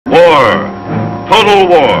war, total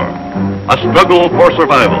war, a struggle for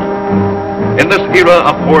survival. In this era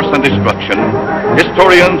of force and destruction,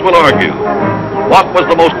 historians will argue, what was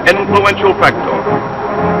the most influential factor?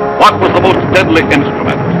 What was the most deadly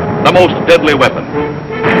instrument, the most deadly weapon?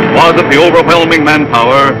 Was it the overwhelming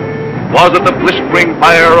manpower? Was it the blistering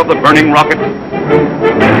fire of the burning rocket?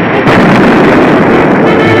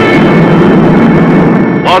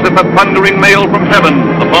 Was it the thundering mail from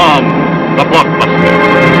heaven, the bomb, the blockbuster?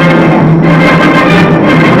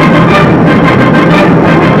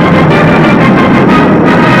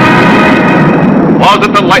 Was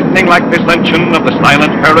it the lightning-like descension of the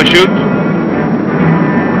silent parachute?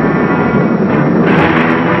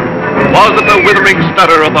 Was it the withering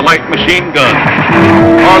stutter of the light machine gun?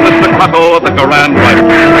 Or the staccato of the Garand rifle?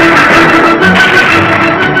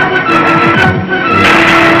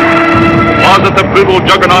 Was it the brutal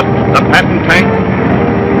juggernaut, the Patton tank?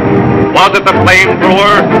 Was it the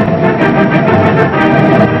flamethrower?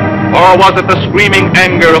 Or was it the screaming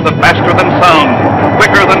anger of the faster-than-sound,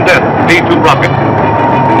 quicker-than-death V-2 rocket?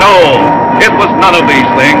 No, it was none of these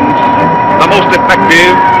things. The most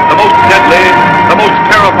effective, the most deadly, the most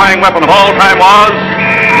terrifying weapon of all time was...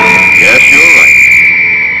 Yes, you're right.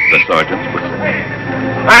 The sergeant's whistle.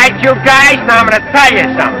 All right, you guys, now I'm going to tell you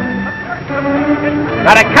something.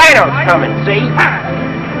 Now, the Kino's coming, see?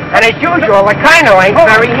 And as usual, the Kino ain't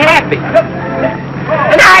very happy.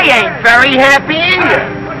 And I ain't very happy either.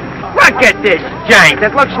 Look at this jank.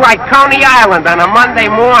 It looks like Coney Island on a Monday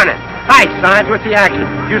morning. Hi, Sarge. What's the action?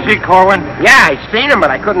 You see Corwin? Yeah, I seen him, but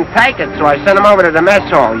I couldn't take it, so I sent him over to the mess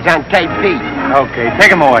hall. He's on KP. Okay,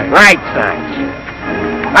 take him away. Right, Sarge.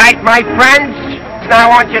 Right, my friends. Now I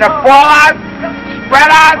want you to fall out, spread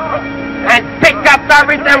out, and pick up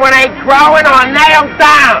everything when they growing or nailed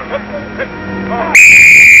down.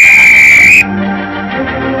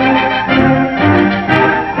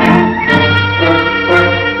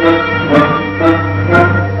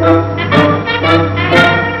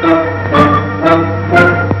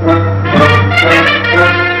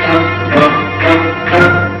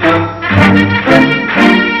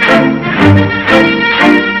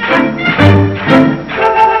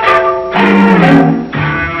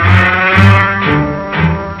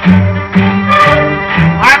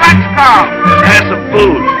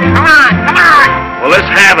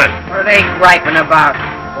 Griping about.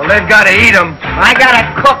 Well, they've got to eat them. I gotta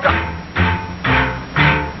cook them.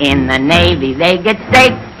 In the Navy, they get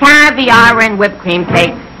steak, caviar, and whipped cream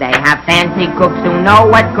cake. They have fancy cooks who know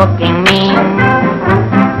what cooking means.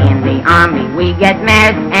 In the Army, we get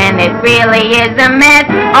mess, and it really is a mess.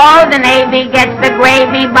 Oh, the Navy gets the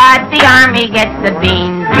gravy, but the Army gets the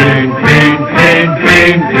beans. Beans, beans, beans,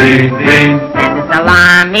 beans, beans, beans. Send a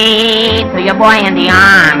salami to your boy in the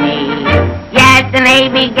Army. Yes, the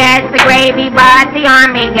Navy gets the gravy, but the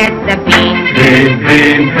Army gets the beans. Beans,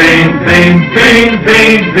 beans, beans, beans, beans,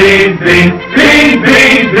 beans, beans, beans, beans,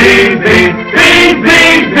 beans, beans, beans,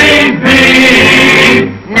 beans, beans,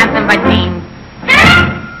 beans. Nothing but beans.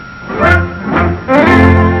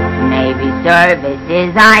 Navy service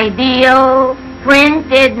is ideal.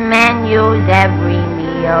 Printed menus every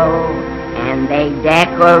meal. And they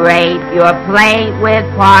decorate your plate with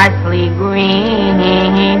parsley green.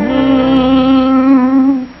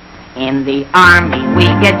 In the Army, we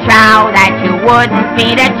get chow that you wouldn't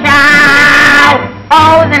feed a chow.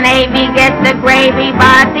 Oh, the Navy gets the gravy,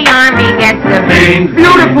 but the Army gets the beans.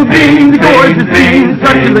 Beautiful beans, gorgeous beans,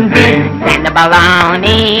 succulent beans. And the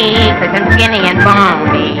bologna, cause I'm skinny and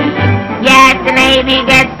bony. Yes, the Navy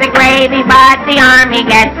gets the gravy, but the Army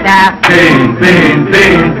gets the beans, beans,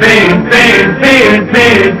 beans, beans, beans, beans,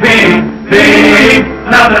 beans, beans, beans.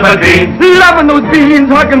 Nothing but beans. Loving those beans,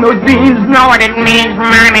 hugging those beans. Know what it means,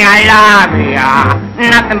 Mommy, I love ya.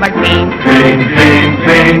 Nothing but beans. Beans, beans,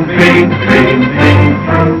 beans, beans, beans, beans.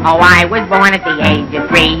 Oh, I was born at the age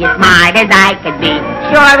of 3, as smart as I could be.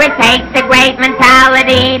 Sure, it takes a great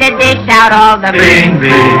mentality to dish out all the beans,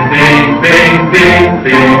 beans, beans, beans, beans,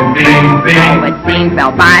 beans, beans, beans. Oh, it seems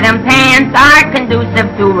bell-bottom pants are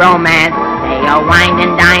conducive to romance. They are wined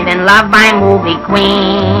and dined and loved by movie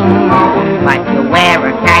queens. But you wear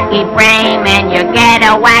a khaki frame and you get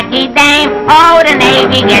a wacky dame. Oh, the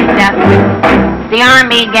Navy gets the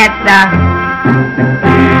Army gets the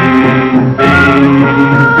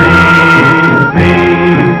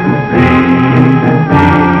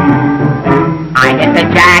I get the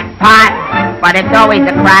jackpot, but it's always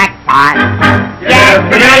a crackpot. Yes,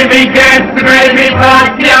 the Navy gets the gravy,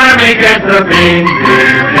 but the Army gets the beans.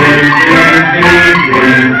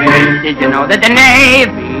 Did you know that the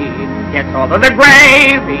Navy gets all of the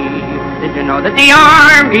gravy, Did you know that the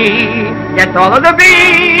army gets all of the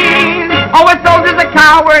beans? Oh, a soldier's a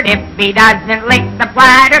coward if he doesn't lick the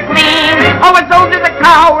platter clean. Oh, a soldier's a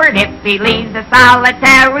coward if he leaves a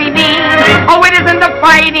solitary bean. Oh, it isn't the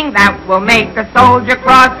fighting that will make a soldier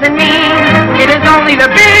cross and mean. It is only the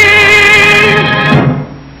beans.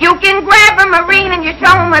 You can grab a Marine and you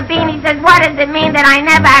show him a bean. He says, what does it mean that I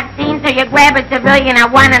never have seen? So you grab a civilian and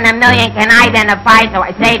 1 in a million can identify. So I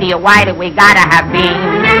say to you, why do we gotta have beans?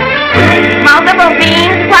 Multiple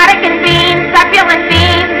beans, Protestant beans, succulent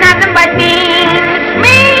beans, nothing but beans.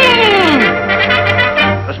 Beans!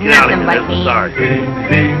 Let's get out of here. Nothing but beans.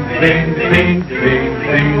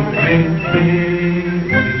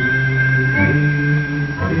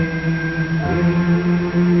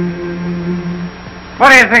 What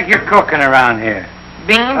do you think you're cooking around here?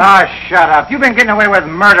 Beans? Oh, shut up. You've been getting away with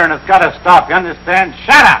murder and it's got to stop, you understand?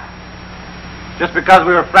 Shut up! Just because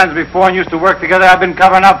we were friends before and used to work together, I've been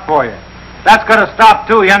covering up for you. That's got to stop,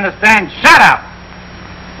 too, you understand? Shut up!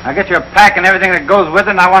 Now get your pack and everything that goes with it,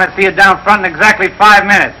 and I want to see you down front in exactly 5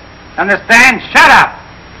 minutes. Understand? Shut up!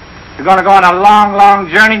 You're going to go on a long, long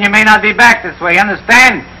journey, and you may not be back this way, you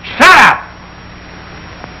understand? Shut up!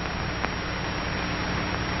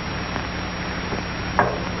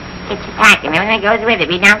 Get your pack and everything that goes with it.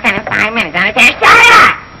 Be down front in 5 minutes. Understand? Shut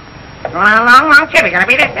up! We're on a long, long trip. We're going to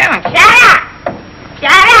be there soon. Shut up! Shut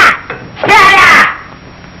up! Shut up!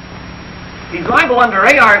 He's liable under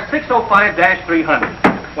AR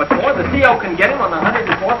 605-300. What's more, the CO can get him on the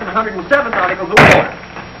 104th and 107th Articles of War.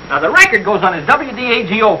 Now, the record goes on his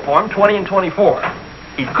WDAGO form 20 and 24.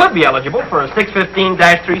 He could be eligible for a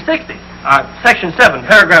 615-360. Section 7,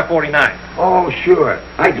 paragraph 49. Oh, sure.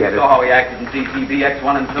 I get it. Saw how he acted in CTB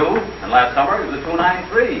X1 and 2, and last summer he was a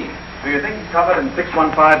 293. Do you think he's covered in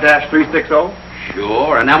 615-360?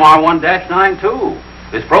 Sure, and MR1-9 too.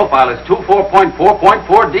 His profile is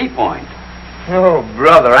 24.4.4D point. Oh,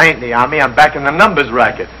 brother, I ain't in the Army. I'm back in the numbers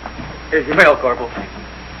racket. Here's your mail, Corporal.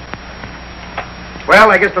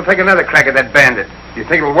 Well, I guess they'll take another crack at that bandit. Do you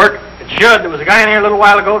think it'll work? It should. There was a guy in here a little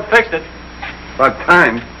while ago that fixed it. About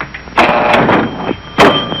time.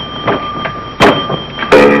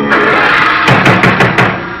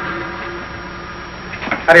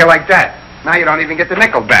 How do you like that? Now you don't even get the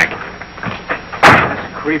nickel back.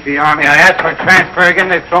 That's creepy, Army. I asked for a transfer again.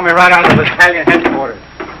 They throw me right out of the battalion headquarters.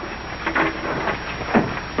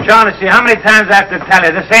 Shaughnessy, how many times I have to tell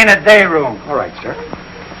you? This ain't a day room. All right, sir.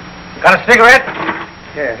 Got a cigarette?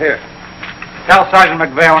 Yeah, here. Tell Sergeant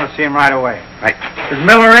McVeigh I want to see him right away. Right. Is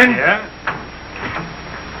Miller in? Yeah.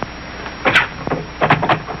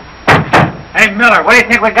 Hey, Miller, what do you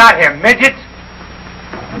think we got here? Midgets?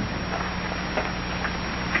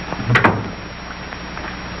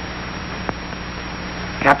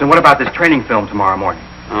 Captain, what about this training film tomorrow morning?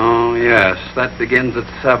 Oh, yes. That begins at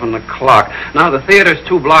 7 o'clock. Now, the theater's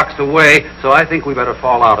 2 blocks away, so I think we better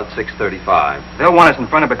fall out at 6:35. They'll want us in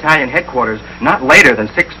front of battalion headquarters not later than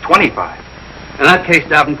 6:25. In that case,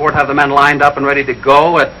 Davenport, have the men lined up and ready to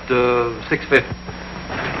go at 6:50.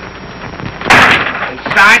 Hey,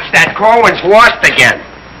 Sarge, that Corwin's lost again.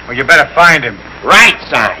 Well, you better find him. Right,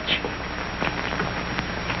 Sarge.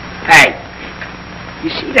 Hey, you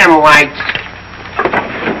see them lights?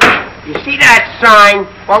 You see that sign?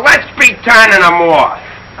 Well, let's be turning them off.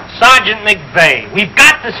 Sergeant McVeigh, we've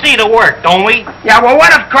got to see the work, don't we? Yeah, well,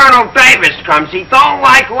 what if Colonel Davis comes? He don't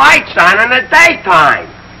like lights on in the daytime.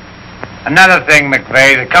 Another thing,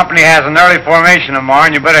 McVeigh, the company has an early formation tomorrow,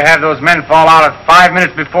 and you better have those men fall out at 5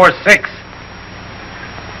 minutes before 6.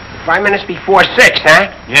 5 minutes before 6,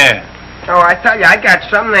 huh? Yeah. Oh, I tell you, I got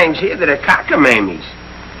some names here that are cockamammies.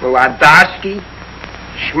 Wladowski,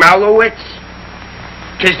 Schmelowitz,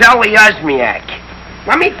 Kazeli Uzmiak.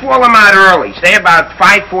 Let me fall them out early, say about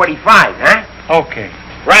 5:45, huh? Okay.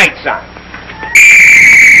 Right, son.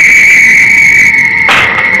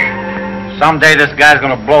 Someday this guy's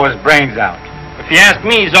gonna blow his brains out. If you ask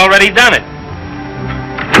me, he's already done it.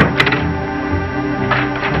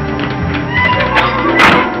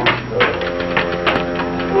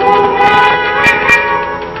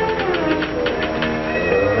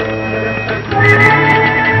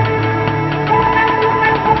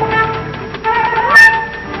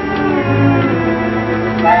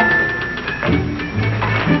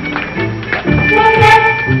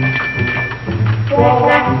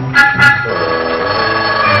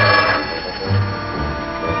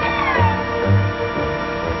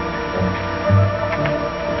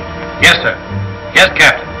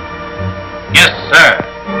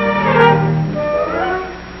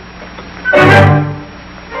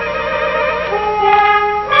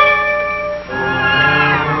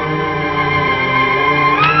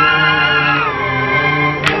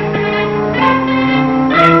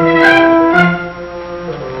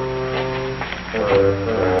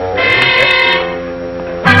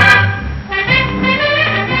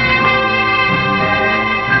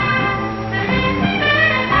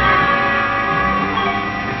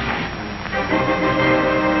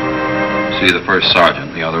 see the first sergeant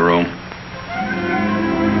in the other room.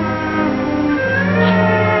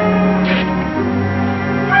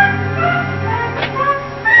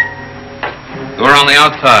 Door on the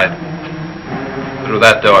outside. Through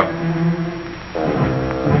that door.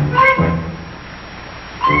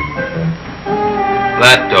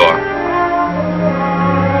 That door.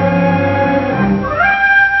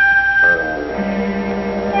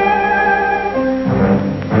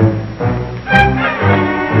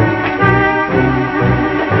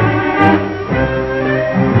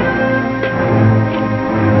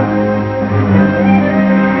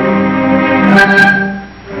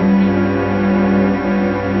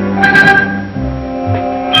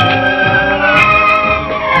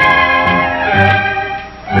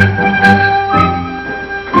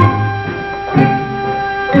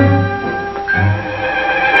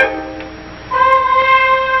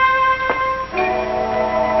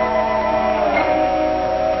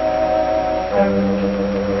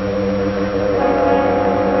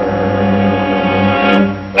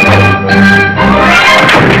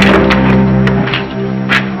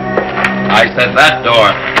 I said that door.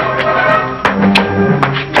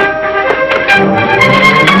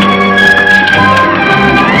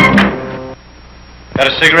 Got a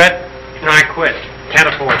cigarette? No, I quit. Can't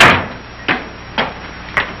afford it.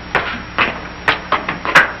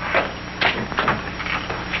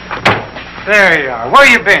 There you are. Where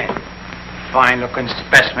you been? Fine-looking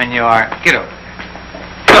specimen you are. Get over there.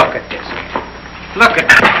 Look at this. Look at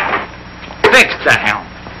that. Fix the helm.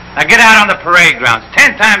 Now get out on the parade grounds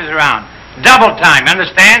 10 times around. Double time,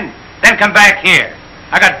 understand? Then come back here.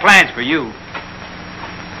 I got plans for you.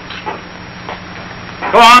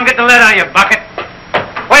 Go on, get the lead out of your bucket.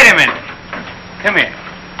 Wait a minute. Come here.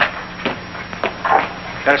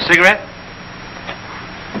 Got a cigarette?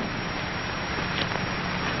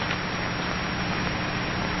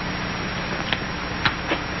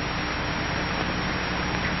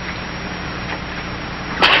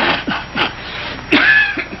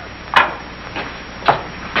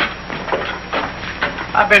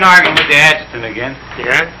 I've been arguing with the adjutant again.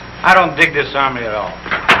 Yeah? I don't dig this army at all.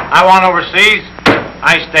 I want overseas,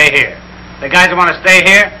 I stay here. The guys that want to stay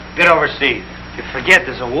here, get overseas. You forget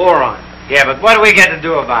there's a war on. Yeah, but what do we get to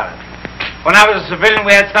do about it? When I was a civilian,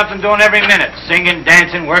 we had something doing every minute. Singing,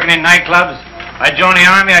 dancing, working in nightclubs. I joined the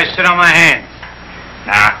army, I sit on my hands.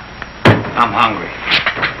 Nah, I'm hungry.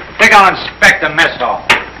 Think I'll inspect the mess hall.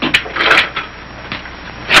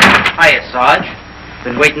 Hiya, Sarge.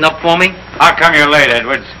 Been waiting up for me? How come you're late,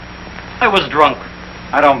 Edwards? I was drunk.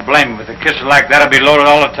 I don't blame you. With a kisser like that, I'll be loaded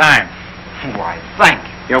all the time. Why, thank you.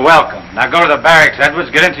 You're welcome. Now go to the barracks, Edwards,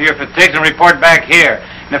 get into your fatigues and report back here.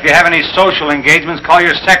 And if you have any social engagements, call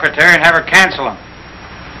your secretary and have her cancel them.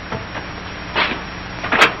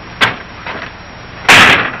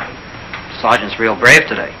 Sergeant's real brave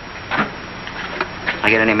today. I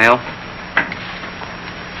get any mail?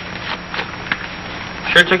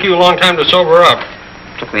 Sure took you a long time to sober up.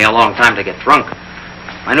 Took me a long time to get drunk.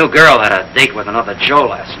 My new girl had a date with another Joe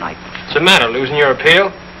last night. What's the matter, losing your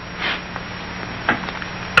appeal?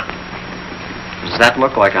 Does that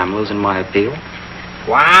look like I'm losing my appeal?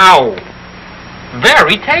 Wow.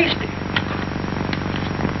 Very tasty.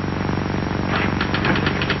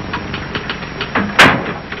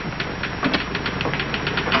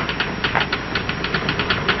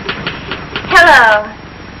 Hello.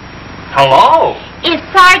 Hello. Is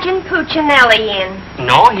Sergeant Puccinelli in?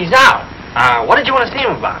 No, he's out. What did you want to see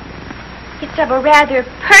him about? It's of a rather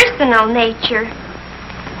personal nature.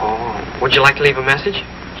 Oh, would you like to leave a message?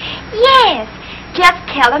 Yes. Just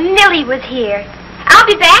tell him Millie was here. I'll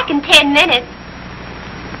be back in 10 minutes.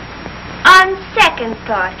 On second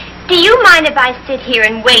thought, do you mind if I sit here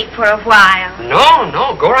and wait for a while?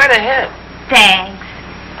 No, go right ahead. Thanks.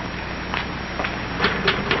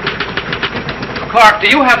 Clark, do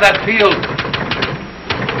you have that field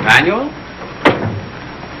manual?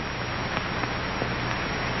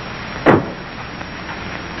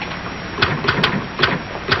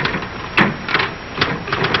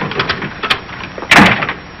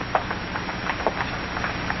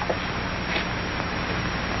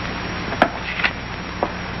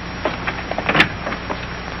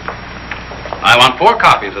 I want 4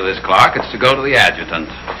 copies of this, Clark. It's to go to the adjutant.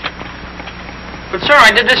 But, sir,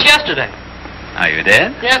 I did this yesterday. Oh, you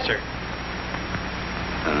did? Yes, sir.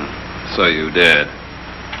 So you did.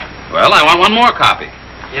 Well, I want 1 more copy.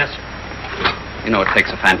 Yes, sir. You know, it takes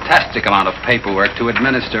a fantastic amount of paperwork to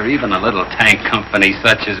administer even a little tank company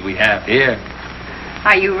such as we have here.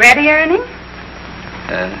 Are you ready, Ernie?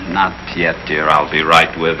 Not yet, dear. I'll be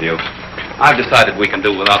right with you. I've decided we can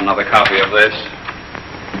do without another copy of this.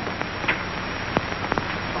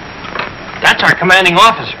 That's our commanding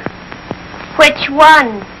officer. Which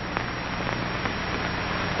one?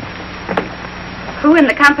 Who in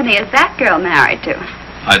the company is that girl married to?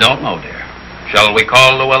 I don't know, dear. Shall we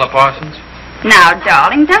call Luella Parsons? Now,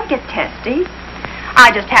 darling, don't get testy.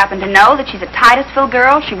 I just happen to know that she's a Titusville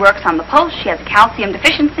girl. She works on the post. She has a calcium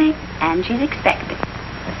deficiency, and she's expecting.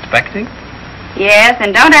 Expecting? Yes,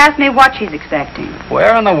 and don't ask me what she's expecting.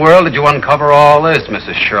 Where in the world did you uncover all this,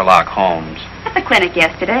 Mrs. Sherlock Holmes? At the clinic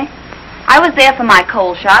yesterday. I was there for my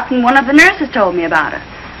cold shots, and one of the nurses told me about it.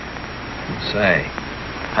 Say,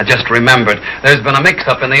 I just remembered. There's been a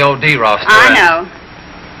mix-up in the OD roster. I know.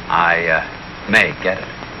 I may get it.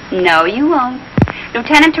 No, you won't.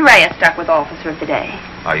 Lieutenant Torreya stuck with Officer of the Day.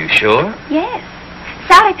 Are you sure? Yes.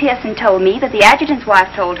 Sally Pearson told me that the adjutant's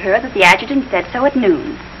wife told her that the adjutant said so at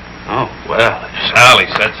noon. Oh, well, if Sally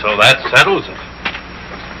said so, that settles it.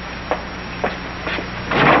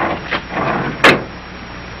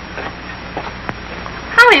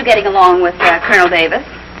 How are you getting along with Colonel Davis?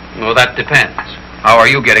 Well, that depends. How are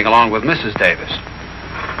you getting along with Mrs. Davis?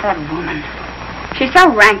 That woman. She's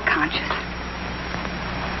so rank conscious.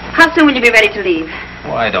 How soon will you be ready to leave?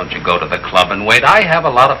 Why don't you go to the club and wait? I have a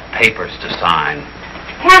lot of papers to sign.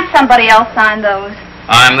 Can't somebody else sign those?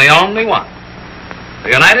 I'm the only one. The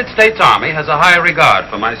United States Army has a high regard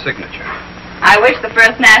for my signature. I wish the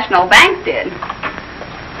First National Bank did.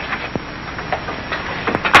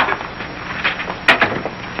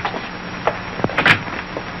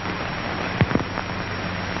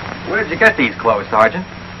 Where did you get these clothes, Sergeant?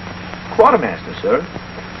 Quartermaster, sir.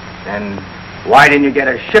 And why didn't you get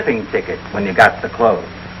a shipping ticket when you got the clothes?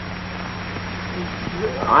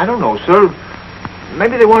 I don't know, sir.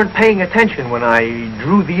 Maybe they weren't paying attention when I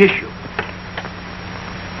drew the issue.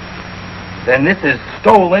 Then this is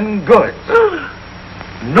stolen goods.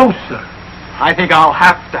 No, sir. I think I'll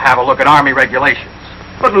have to have a look at Army regulations.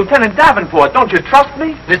 But, Lieutenant Davenport, don't you trust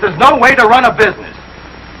me? This is no way to run a business.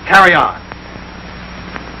 Carry on.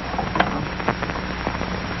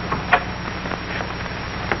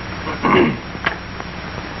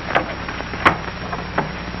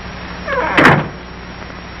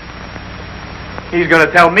 He's going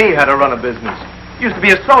to tell me how to run a business. Used to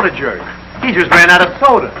be a soda jerk. He just ran out of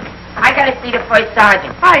soda. I gotta see the first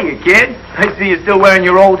sergeant. Hiya, kid. I see you still wearing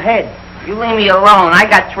your old head. You leave me alone. I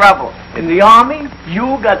got trouble. In the Army?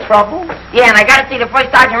 You got trouble? Yeah, and I gotta see the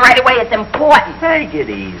first sergeant right away. It's important. Take it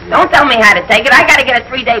easy. Don't tell me how to take it. I gotta get a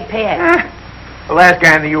 3-day pass. The last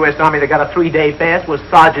guy in the U.S. Army that got a 3-day pass was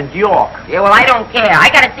Sergeant York. Yeah, well, I don't care. I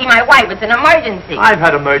gotta see my wife. It's an emergency. I've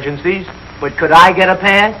had emergencies, but could I get a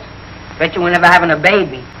pass? Bet you were never having a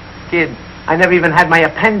baby. Kid, I never even had my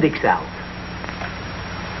appendix out.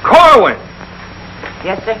 Corwin!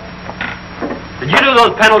 Yes, sir? Did you do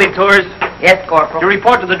those penalty tours? Yes, Corporal. Did you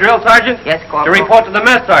report to the drill sergeant? Yes, Corporal. Did you report to the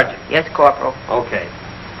mess sergeant? Yes, Corporal. Okay.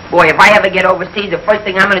 Boy, if I ever get overseas, the first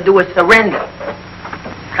thing I'm gonna do is surrender.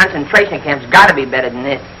 Concentration camp's gotta be better than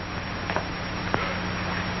this.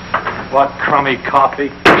 What crummy coffee.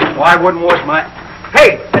 Why wouldn't wash my...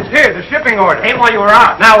 Hey, it's here, the shipping order. Came while you were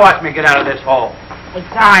out. Now watch me get out of this hole. Hey,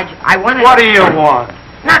 Sarge, I wanted... What do you want?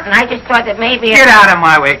 Nothing. I just thought that maybe... Get out of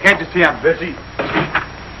my way. Can't you see I'm busy?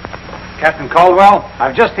 Captain Caldwell,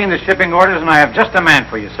 I've just seen the shipping orders, and I have just a man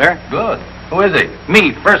for you, sir. Good. Who is he?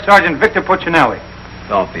 Me, First Sergeant Victor Puccinelli.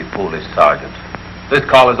 Don't be foolish, Sergeant. This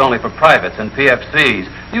call is only for privates and PFCs.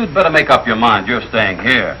 You'd better make up your mind you're staying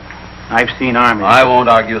here. I've seen Army. I won't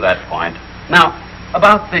argue that point. Now,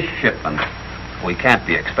 about this shipment. We can't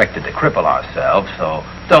be expected to cripple ourselves, so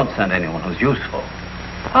don't send anyone who's useful.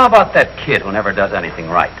 How about that kid who never does anything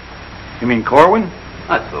right? You mean Corwin?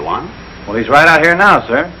 That's the one. Well, he's right out here now,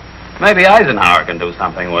 sir. Maybe Eisenhower can do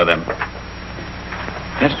something with him.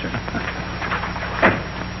 Yes, sir.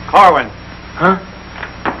 Corwin. Huh?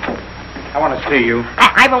 I want to see you.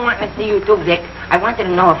 I've been wanting to see you too, Vic. I wanted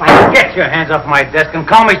to know if I... Get your hands off my desk and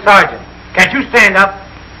call me Sergeant. Can't you stand up?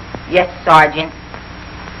 Yes, Sergeant.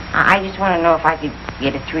 I just want to know if I could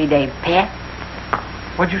get a 3-day pass.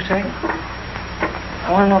 What'd you say? I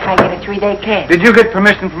want to know if I get a 3-day pass. Did you get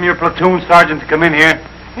permission from your platoon sergeant to come in here?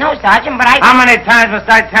 No, Sergeant, but I... How many times must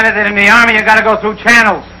I tell you that in the Army you gotta go through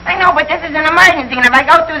channels? I know, but this is an emergency, and if I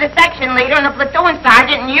go through the section leader and the platoon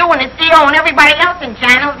sergeant and you and the CO and everybody else in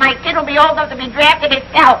channels, my kid will be old enough to be drafted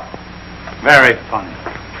himself. Very funny.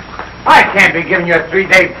 I can't be giving you a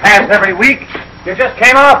 3-day pass every week. You just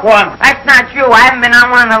came off one. That's not true. I haven't been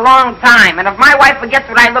on one in a long time, and if my wife forgets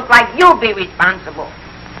what I look like, you'll be responsible.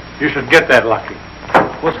 You should get that lucky.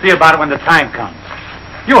 We'll see about it when the time comes.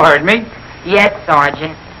 You heard me. Yes,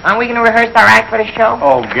 Sergeant. Aren't we going to rehearse our act for the show?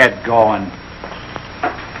 Oh, get going.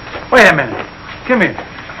 Wait a minute. Come here.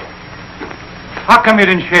 How come you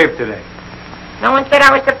didn't shave today? No one said I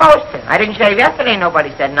was supposed to. I didn't shave yesterday. Nobody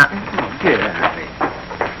said nothing. Get out of here.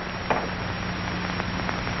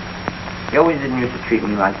 You always didn't used to treat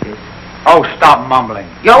me like this. Oh, stop mumbling.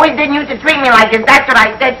 You always didn't used to treat me like this. That's what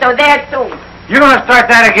I said, so there, too. You gonna start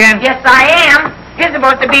that again? Yes, I am. You're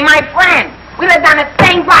supposed to be my friend. We lived on the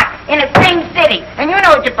same block, in the same city. And you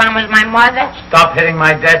know what you promised my mother. Stop hitting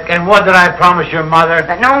my desk. And what did I promise your mother?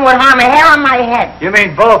 That no one would harm a hair on my head. You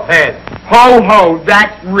mean both heads? Ho, ho,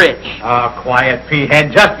 that's rich. Oh, quiet,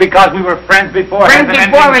 P-head. Just because we were friends before... Friends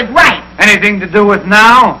before is right. Anything to do with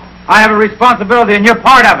now? I have a responsibility, and you're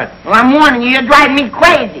part of it. Well, I'm warning you, you're driving me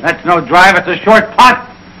crazy. That's no drive, it's a short putt.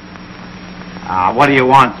 What do you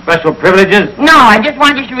want, special privileges? No, I just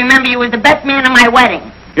wanted you to remember you was the best man at my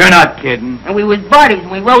wedding. You're not kidding. And we was buddies, and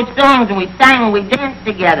we wrote songs, and we sang, and we danced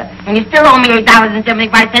together. And you still owe me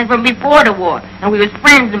 $8.75 from before the war. And we was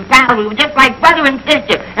friends and pals. We were just like brother and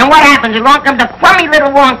sister. And what happens? Along comes a crummy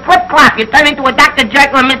little wrong clip-clop. You turn into a Dr.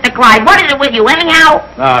 Jekyll and Mr. Clyde. What is it with you, anyhow?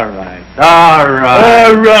 All right.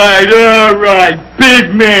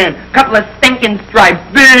 Big man. Couple of stinking stripes.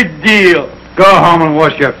 Big deal. Go home and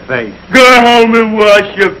wash your face. Go home and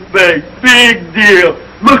wash your face. Big deal.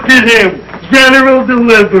 Look at him. General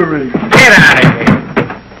delivery. Get out of here.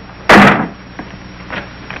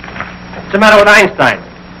 What's the matter with Einstein?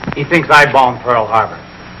 He thinks I bombed Pearl Harbor.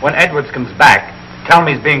 When Edwards comes back, tell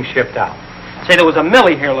him he's being shipped out. Say there was a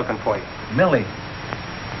Millie here looking for you. Millie?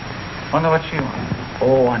 Wonder what she wants.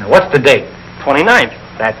 Oh, I know. What's the date? 29th.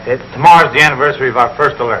 That's it. Tomorrow's the anniversary of our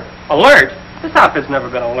first alert. Alert? This outfit's never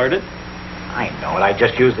been alerted. I know it. I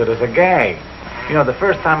just used it as a gag. You know, the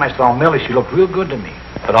first time I saw Millie, she looked real good to me.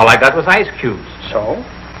 But all I got was ice cubes. So?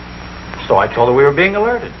 So I told her we were being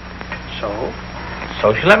alerted. So?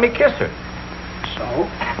 So she let me kiss her. So?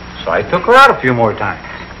 So I took her out a few more times.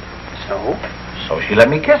 So? So she let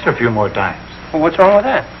me kiss her a few more times. Well, what's wrong with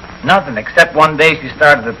that? Nothing, except one day she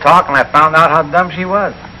started to talk and I found out how dumb she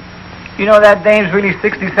was. You know that dame's really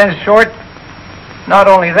 60 cents short? Not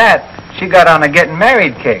only that, she got on a getting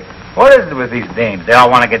married kick. What is it with these dames? They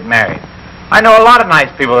all want to get married. I know a lot of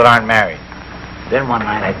nice people that aren't married. Then one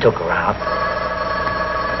night I took her out.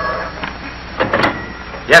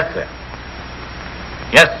 Yes, sir.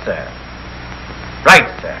 Yes, sir. Right,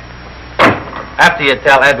 sir. After you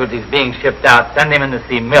tell Edwards he's being shipped out, send him in to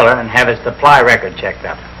see Miller and have his supply record checked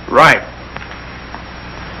up. Right.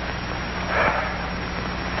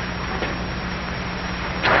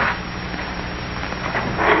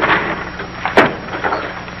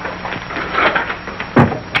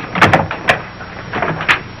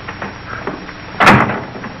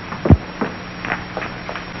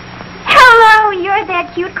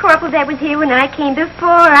 Cute corporal that was here when I came before,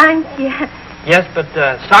 aren't you? Yes, but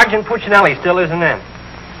Sergeant Puccinelli still isn't in.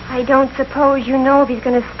 I don't suppose you know if he's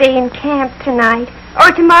going to stay in camp tonight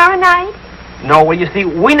or tomorrow night? No, well, you see,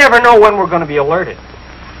 we never know when we're going to be alerted.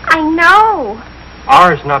 I know.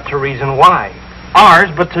 Ours not to reason why.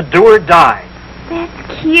 Ours, but to do or die.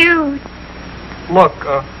 That's cute. Look,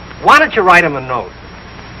 why don't you write him a note?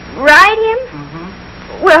 Write him?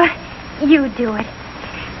 Mm-hmm. Well, you do it.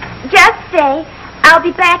 Just say, I'll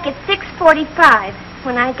be back at 6:45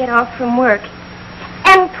 when I get off from work.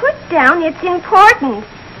 And put down it's important.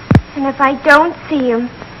 And if I don't see him,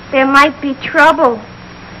 there might be trouble.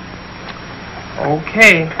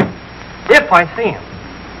 Okay. If I see him.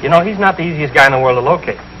 You know, he's not the easiest guy in the world to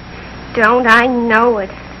locate. Don't I know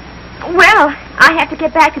it? Well, I have to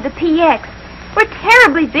get back to the PX. We're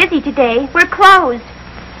terribly busy today. We're closed.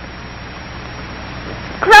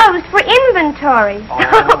 Closed for inventory.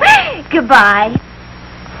 Oh. Goodbye.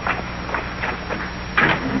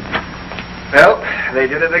 Well, they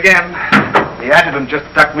did it again. The adjutant just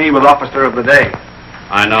stuck me with Officer of the Day.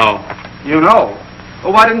 I know. You know?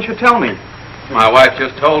 Well, why didn't you tell me? My wife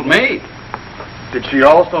just told me. Did she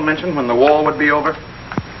also mention when the war would be over?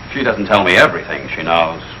 She doesn't tell me everything she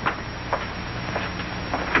knows.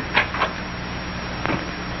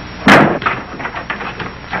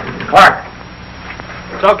 Clark.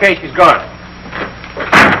 It's okay, she's gone.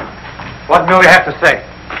 What do you have to say?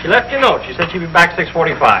 She left you a note. She said she'd be back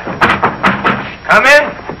 6:45. Come in.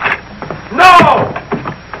 No!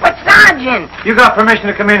 But, Sergeant! You got permission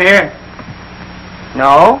to come in here?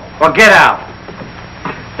 No. Well, get out.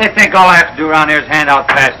 They think all I have to do around here is hand out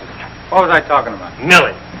passes. What was I talking about?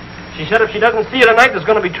 Millie. She said if she doesn't see you tonight, there's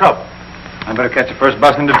going to be trouble. I better catch the first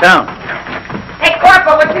bus into town. Hey,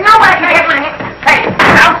 Corporal, but you know what I can get my hand... Hey,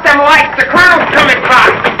 douse them lights. The colonel's coming by.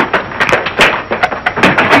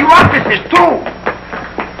 You officers, too.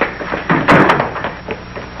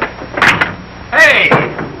 Hey!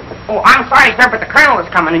 Oh, I'm sorry, sir, but the colonel is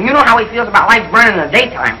coming, and you know how he feels about lights burning in the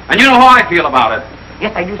daytime. And you know how I feel about it.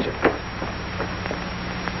 Yes, I do, sir.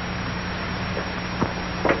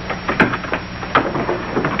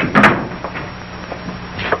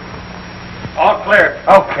 clear.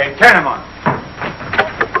 Okay, turn him on.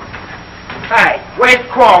 Hey, where's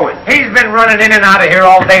Corwin? He's been running in and out of here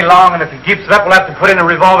all day long, and if he keeps it up, we'll have to put in a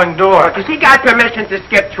revolving door. Does he got permission to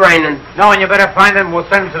skip training? No, and you better find him. We'll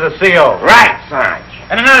send him to the CO. Right, Sarge.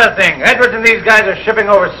 And another thing, Edwards and these guys are shipping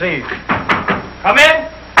overseas. Come in.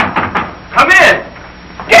 Come in.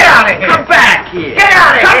 Get out of here. Come back here. Get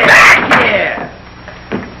out of here. Come back here.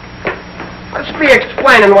 Let's be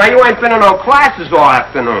explaining why you ain't been in no classes all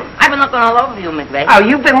afternoon. I've been looking all over you, McVeigh. Oh,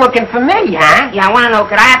 you've been looking for me, huh? Yeah, I want to know,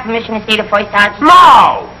 could I have permission to see the first sergeant?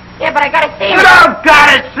 No! Yeah, but I got to see him. You don't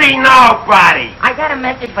gotta see nobody! I got a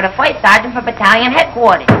message for the first sergeant for battalion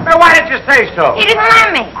headquarters. Now, why didn't you say so? He didn't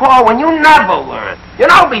let me. Corwin, you never learn.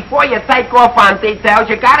 You know, before you take off on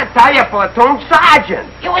details, you gotta tell your platoon sergeant.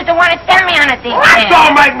 You was the one that sent me on a detail. That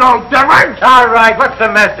don't make no difference! All right, what's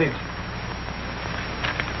the message?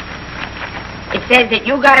 It says that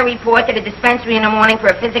you got to report to the dispensary in the morning for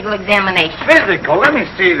a physical examination. Physical? Let me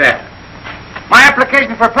see that. My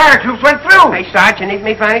application for paratroops went through. Hey, Sarge, you need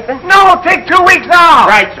me for anything? No, take 2 weeks off.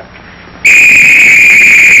 Right, sir.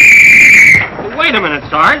 Well, wait a minute,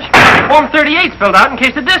 Sarge. Form 38's filled out in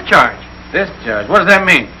case of discharge. Discharge? What does that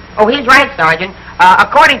mean? Oh, he's right, Sergeant.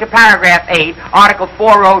 According to paragraph 8, Article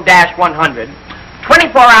 40-100,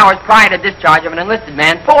 24 hours prior to discharge of an enlisted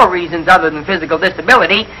man for reasons other than physical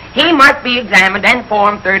disability, he must be examined and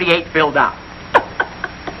Form 38 filled out.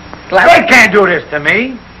 They can't do this to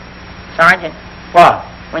me. Sergeant, What?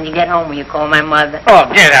 when you get home, will you call my mother? Oh,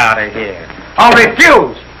 get out of here. I'll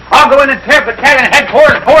refuse. I'll go in and tear battalion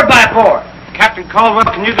headquarters board by board. Captain Caldwell,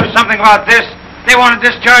 can you do something about this? They want to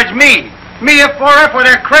discharge me. Me a 4F or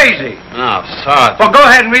they're crazy. No, Sergeant. Well, go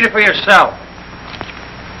ahead and read it for yourself.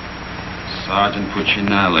 Sergeant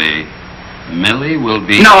Puccinelli. Millie will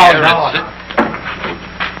be No, here no.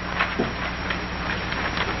 at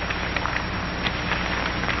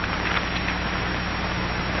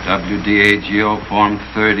WDAGO Form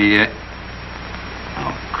 38.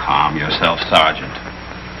 Oh, calm yourself, Sergeant.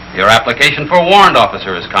 Your application for warrant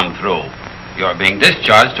officer has come through. You're being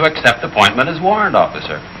discharged to accept appointment as warrant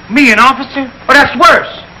officer. Me, an officer? Well, that's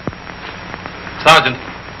worse. Sergeant,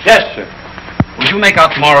 Yes, sir. would you make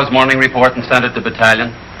out tomorrow's morning report and send it to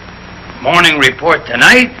battalion? Morning report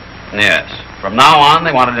tonight? Yes. From now on,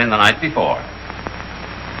 they want it in the night before.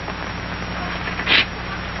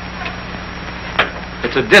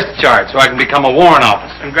 It's a discharge, so I can become a warrant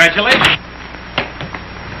officer. Congratulations.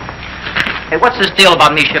 Hey, what's this deal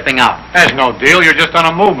about me shipping out? There's no deal. You're just on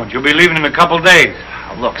a movement. You'll be leaving in a couple days.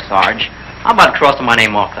 Oh, look, Sarge, how about crossing my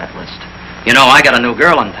name off that list? You know, I got a new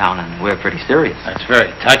girl in town, and we're pretty serious. That's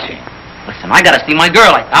very touching. Listen, I gotta see my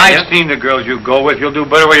girl. I've seen the girls you go with. You'll do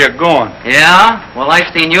better where you're going. Yeah? Well,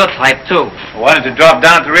 I've seen your type, too. Why don't you drop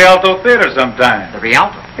down to Rialto Theater sometime? The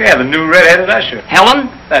Rialto. Yeah, the new red-headed usher. Helen?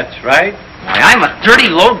 That's right. Why, I'm a dirty,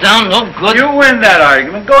 low-down, no good... You win that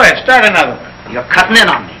argument. Go ahead, start another one. You're cutting in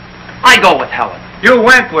on me. I go with Helen. You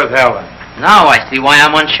went with Helen. Now I see why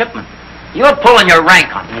I'm on shipment. You're pulling your rank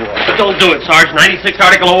on me. Don't do it, Sarge. 96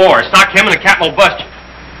 Article of War. Stock him and the captain will bust you.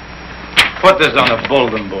 Put this on the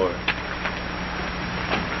bulletin board.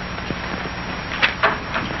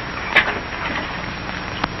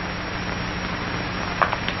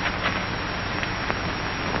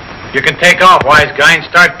 You can take off, wise guy, and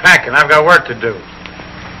start packing. I've got work to do.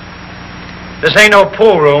 This ain't no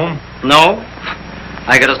pool room. No?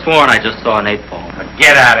 I could have sworn I just saw an 8-ball. Now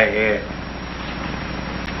get out of here.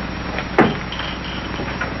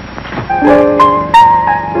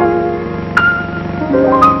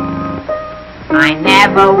 I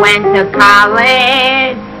never went to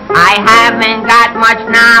college. I haven't got much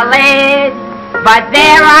knowledge. But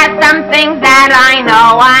there are some things that I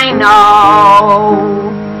know.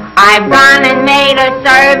 I've gone and made a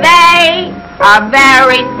survey, a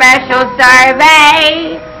very special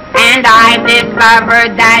survey, and I've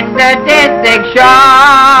discovered that statistics show.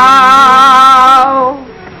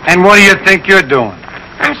 And what do you think you're doing?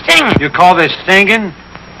 I'm singing. You call this singing?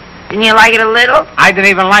 Didn't you like it a little? I didn't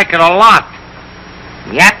even like it a lot.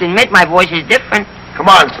 You have to admit my voice is different. Come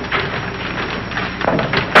on.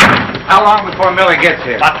 How long before Millie gets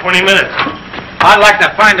here? About 20 minutes. I'd like to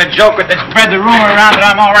find a joker that spread the rumor around that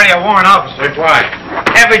I'm already a warrant officer. Why?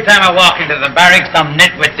 Every time I walk into the barracks, some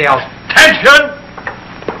nitwit yells, "Attention!"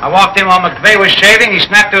 I walked in while McVeigh was shaving. He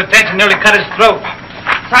snapped to attention, nearly cut his throat.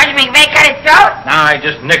 Sergeant McVeigh cut his throat? Nah, I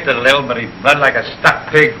just nicked it a little, but he bled like a stuck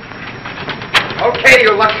pig. Okay,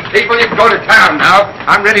 you lucky people, you can go to town now.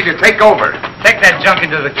 I'm ready to take over. Take that junk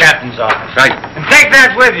into the captain's office. Right. And take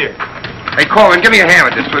that with you. Hey, Corwin, give me a hand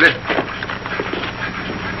with this, will you?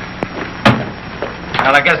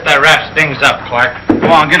 Well, I guess that wraps things up, Clark. Go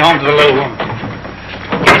on, get home to the little woman.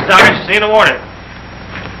 Okay, Sarge, see you in the morning.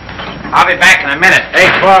 I'll be back in a minute.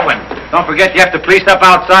 Hey, Corwin, don't forget you have to police up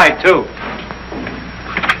outside, too.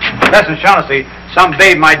 Listen, Shaughnessy, some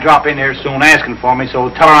babe might drop in here soon asking for me, so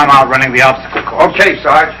tell her I'm out running the obstacle course. Okay,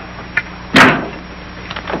 Sarge.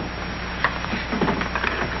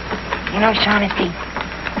 You know, Shaughnessy,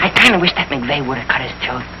 I kind of wish that McVeigh would have cut his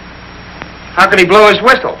tooth. How could he blow his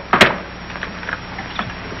whistle?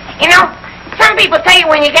 You know, some people tell you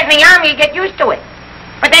when you get in the Army, you get used to it.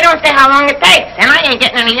 But they don't say how long it takes, and I ain't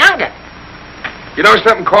getting any younger. You know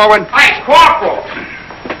something, Corwin? Hey, Corporal!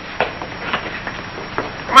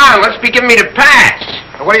 Come on, let's be giving me the pass.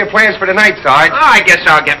 What are your plans for tonight, Sarge? Oh, I guess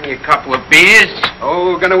I'll get me a couple of beers.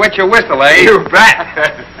 Oh, gonna wet your whistle, eh? You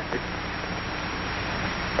bet.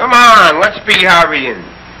 Come on, let's be hurrying.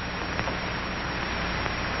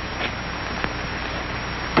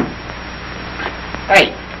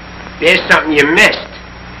 Hey, there's something you missed.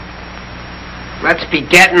 Let's be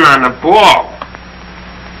getting on the ball.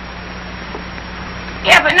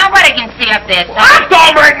 Yeah, but nobody can see up there, son. That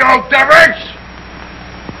don't make no difference.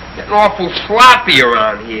 Getting awful sloppy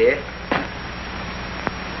around here.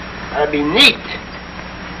 Gotta be neat.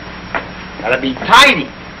 Gotta be tidy.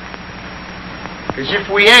 'Cause if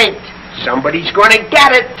we ain't, somebody's gonna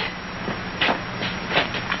get it.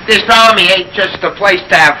 This Army ain't just a place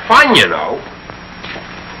to have fun, you know.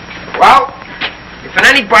 Well, if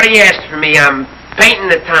anybody asks for me, I'm painting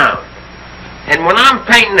the town. And when I'm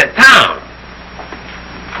painting the town,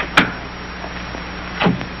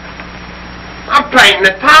 I'm painting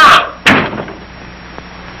the town.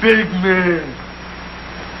 Big man.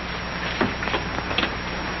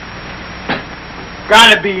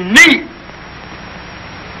 Gotta be neat.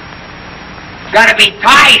 Gotta be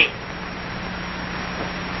tidy.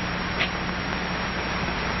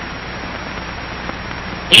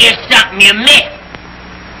 Here's something you missed.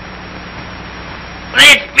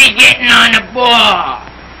 Let's be getting on the ball.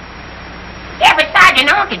 Yeah, but Sergeant,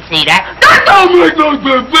 no one can see that. That don't make no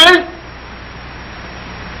difference.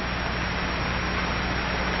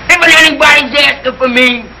 If anybody's asking for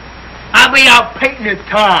me, I'll be out painting the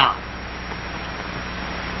town.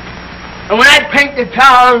 And when I paint the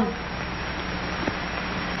town,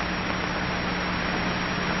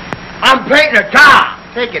 I'm painting the town.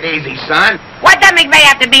 Take it easy, son. What does McVeigh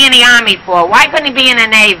have to be in the Army for? Why couldn't he be in the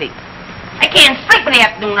Navy? I can't sleep in the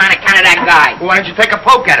afternoon on account of that guy. Why don't you take a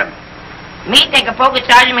poke at him? Me take a poke at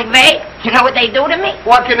Sergeant McVeigh? You know what they do to me?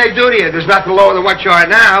 What can they do to you? There's nothing lower than what you are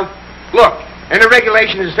now. Look, in the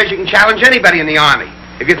regulations it says you can challenge anybody in the Army.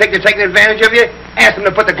 If you think they're taking advantage of you, ask them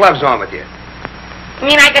to put the gloves on with you. You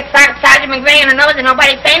mean I could sock Sergeant McVeigh in the nose and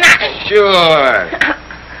nobody say nothing? Sure.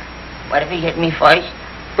 What if he hit me first?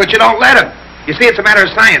 But you don't let him. You see, it's a matter of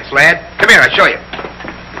science, lad. Come here, I'll show you.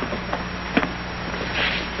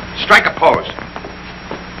 Strike a pose.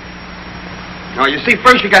 Now, you see,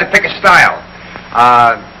 first you got to pick a style.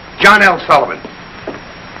 John L. Sullivan.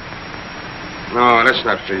 No, that's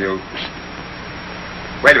not for you.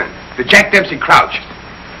 Wait a minute. The Jack Dempsey crouch.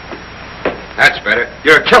 That's better.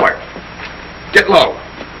 You're a killer. Get low.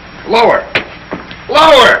 Lower.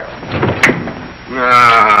 Lower!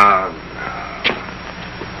 No.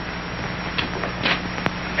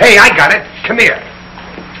 Hey, I got it. Come here.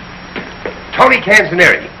 Tony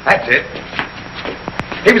Canzanieri. That's it.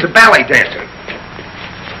 He was a ballet dancer.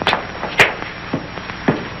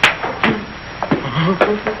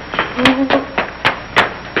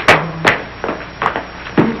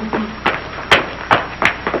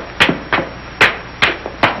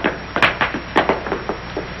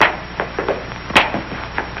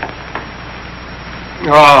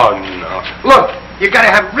 Oh, no. Look, you gotta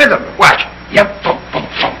have rhythm. Watch. Yum, bum, bum,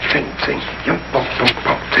 bum, sing, sing. Yum, bum, bum,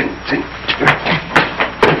 bum, sing, sing. Yum, bum,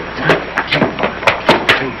 bum,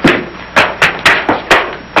 sing, sing.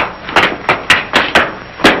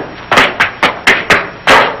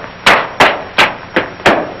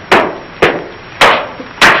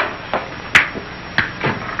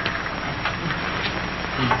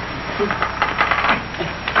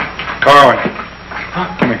 Corwin.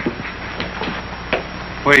 Come here.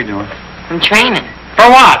 What are you doing? I'm training. For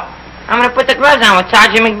what? I'm gonna put the gloves on with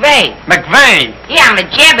Sergeant McVeigh. McVeigh? Yeah, I'm gonna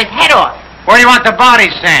jab his head off. Where do you want the body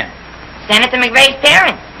sent? Send it to McVeigh's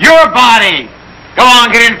parents. Your body! Go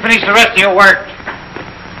on, get in and finish the rest of your work.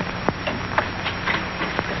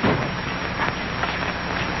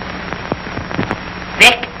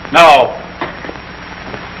 Vic, No.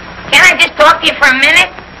 can I just talk to you for a minute?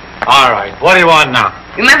 All right. What do you want now?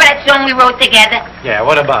 Remember that song we wrote together? Yeah,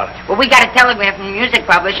 what about it? Well, we got a telegram from the music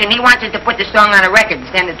publisher, and he wants us to put the song on a record and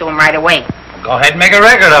send it to him right away. Go ahead and make a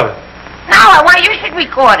record of it. No, I want you should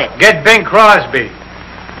record it. Get Bing Crosby.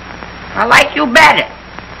 I like you better.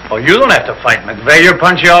 Oh, you don't have to fight, McVeigh. You're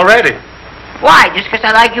punchy already. Why? Just 'cause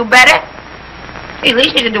I like you better? Hey,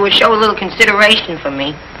 least you can do is show a little consideration for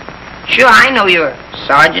me. Sure, I know you're a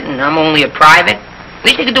sergeant and I'm only a private.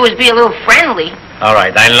 Least you can do is be a little friendly. All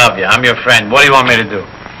right, I love you. I'm your friend. What do you want me to do?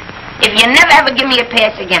 If you never ever give me a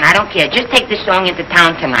pass again, I don't care. Just take this song into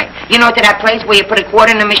town tonight. You know, to that place where you put a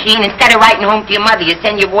quarter in the machine, instead of writing home to your mother, you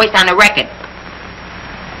send your voice on a record.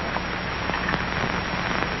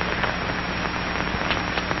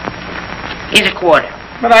 Here's a quarter.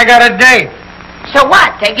 But I got a date. So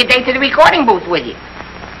what? Take your date to the recording booth with you.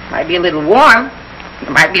 Might be a little warm. It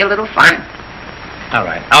might be a little fun. All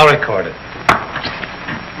right, I'll record it.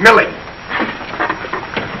 Millie.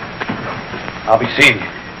 I'll be seeing you.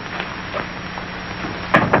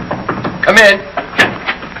 Come in.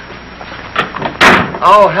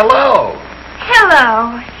 Oh, hello.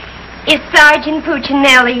 Hello. Is Sergeant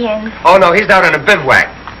Puccinelli in? Oh, no, he's out on a bivouac.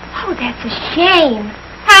 Oh, that's a shame.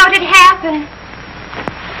 How'd it happen?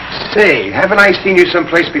 Say, haven't I seen you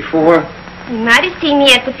someplace before? You might have seen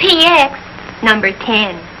me at the PX, number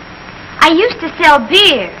 10. I used to sell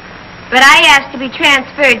beer, but I asked to be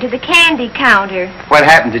transferred to the candy counter. What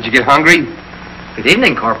happened? Did you get hungry? Good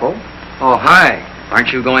evening, Corporal. Oh, hi.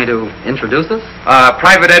 Aren't you going to introduce us?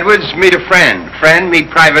 Private Edwards, meet a friend. Friend, meet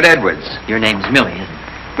Private Edwards. Your name's Millie, isn't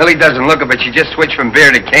it? Millie doesn't look it, but she just switched from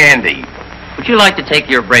beer to candy. Would you like to take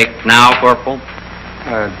your break now, Corporal?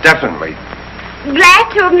 Definitely. Glad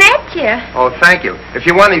to have met you. Oh, thank you. If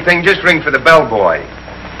you want anything, just ring for the bellboy.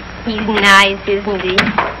 He's nice, isn't he?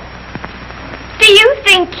 Do you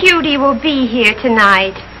think Cutie will be here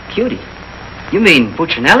tonight? Cutie? You mean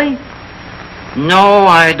Puccinelli? No,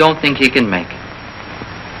 I don't think he can make it.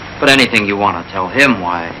 But anything you want to tell him,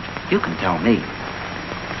 why, you can tell me.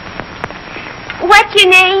 What's your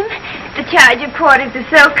name? The charge reporters are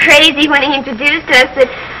so crazy when he introduced us that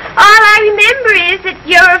all I remember is that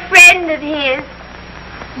you're a friend of his.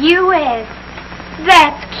 U.S.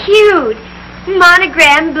 That's cute.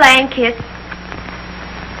 Monogram blanket.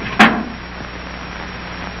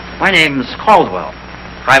 My name's Caldwell.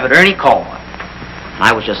 Private Ernie Caldwell.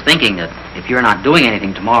 I was just thinking that if you're not doing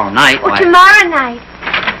anything tomorrow night, Oh, why... tomorrow night.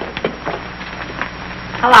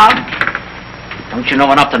 Hello? Don't you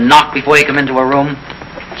know enough to knock before you come into a room?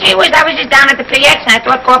 Gee whiz, I was just down at the PX and I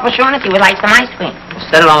thought Corporal Shaughnessy would like some ice cream. Well,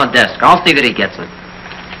 set it on the desk. I'll see that he gets it.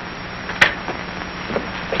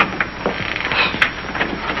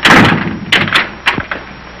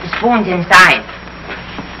 The spoon's inside.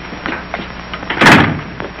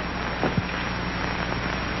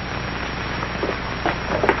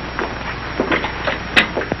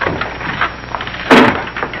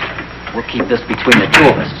 We'll keep this between the two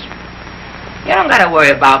of us. You don't gotta worry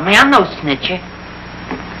about me. I'm no snitcher.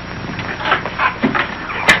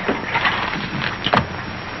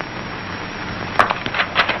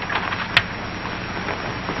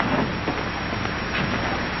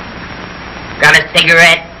 Got a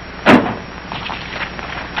cigarette?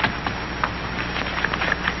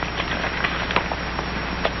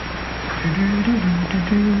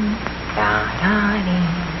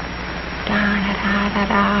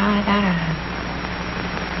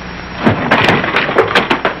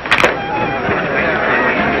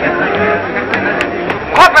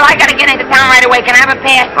 Corporal, I gotta get into town right away. Can I have a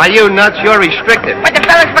pass? Are you nuts? You're restricted. But the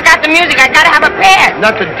fellas forgot the music. I gotta have a pass.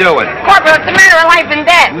 Nothing doing. Corporal, it's a matter of life and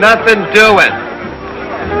death. Nothing doing.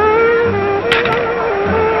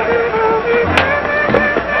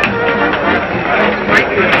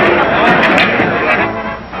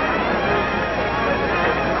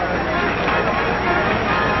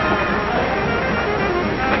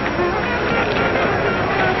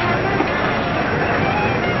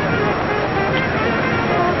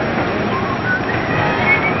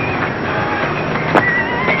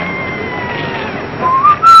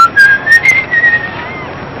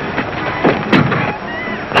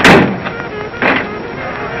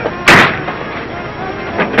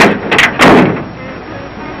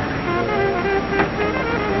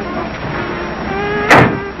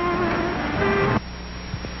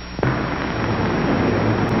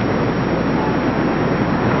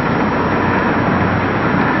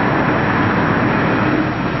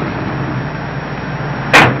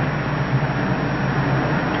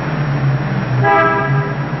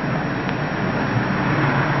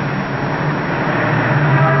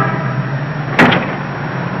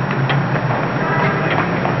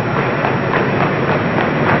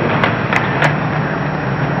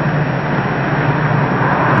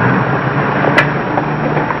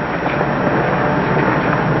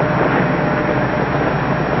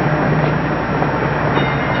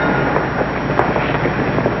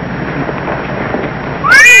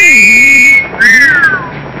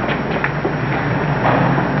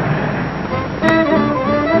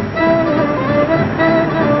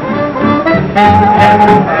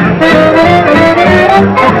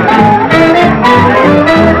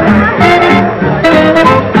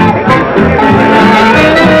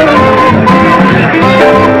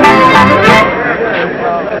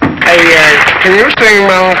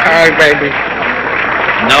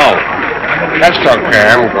 That's okay,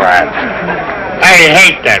 I'm glad. I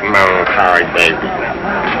hate that melancholy baby.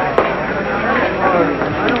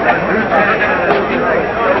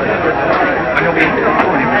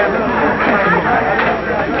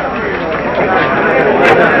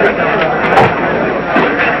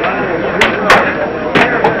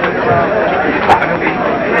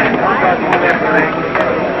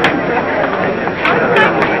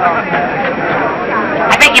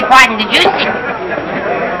 I beg your pardon, did you see?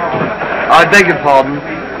 I beg your pardon.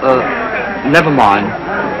 Never mind.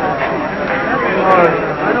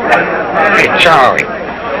 Hey, Charlie.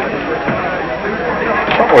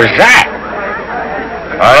 What was that?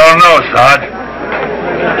 I don't know, Sarge.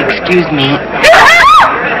 Excuse me.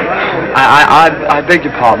 I beg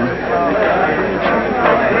your pardon.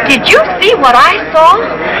 Did you see what I saw?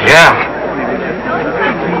 Yeah.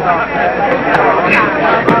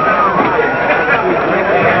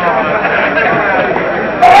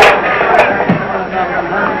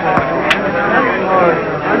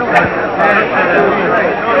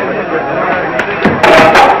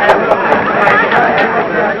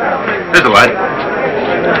 Here's the light.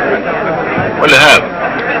 What do you have?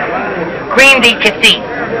 Cream de cassis.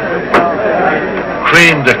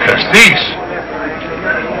 Cream de cassis.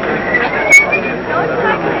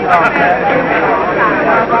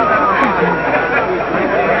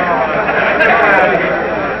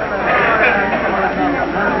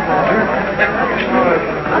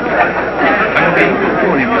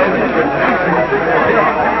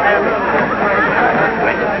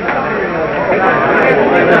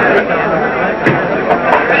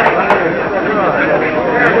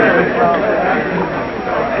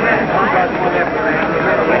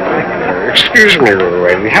 Excuse me, little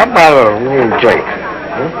lady. How about a little drink?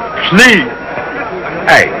 Please.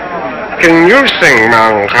 Hey, can you sing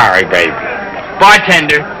Melancholy Baby?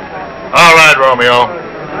 Bartender. All right, Romeo.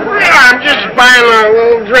 Well, I'm just buying a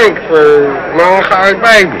little drink for Melancholy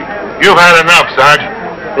Baby. You've had enough, Sarge.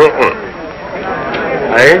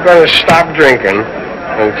 I ain't gonna stop drinking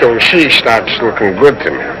until she starts looking good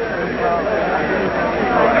to me.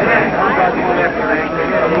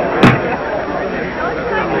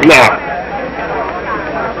 Now,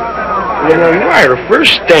 you know, you are the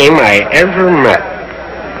first dame I ever met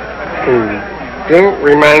who didn't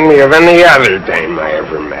remind me of any other dame I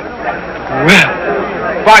ever met.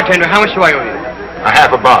 Well, bartender, how much do I owe you? A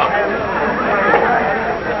half a bob.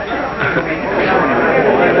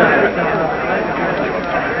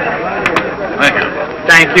 Thank you.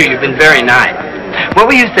 Thank you. You've been very nice. What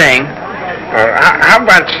were you saying? How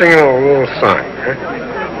about singing a little song, huh?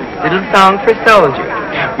 Little song for soldier.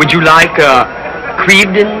 Would you like a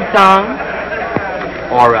Creedon song?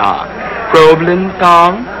 Or a Problem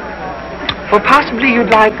song? Or possibly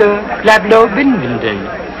you'd like a Lablo Binvenden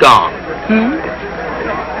song?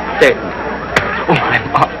 Certainly. Oh,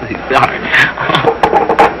 I'm awfully sorry.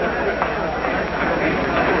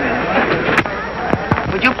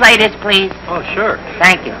 Would you play this, please? Oh, sure.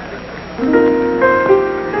 Thank you.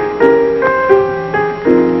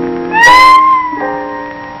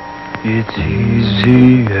 It's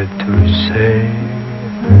easier to say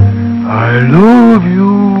I love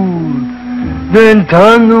you than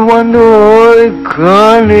to wonder I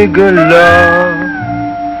can't get love.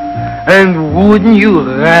 And wouldn't you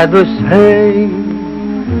rather say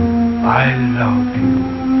I love you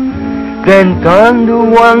than to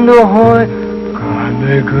wonder how I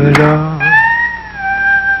can't get love?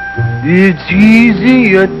 It's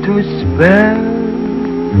easier to spell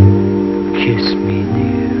kiss me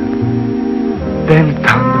dear than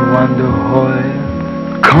to wonder how I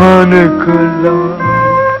can't get love.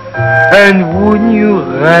 And wouldn't you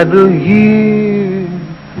rather hear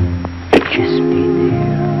kiss me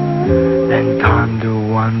dear than time to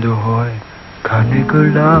wonder how I can't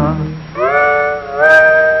get love?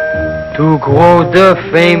 To quote the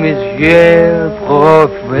famous Yale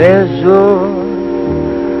professor,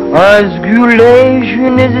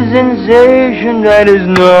 osculation is a sensation that is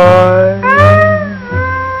nice.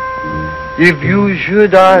 If you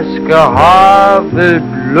should ask a Harvard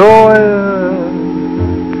lawyer,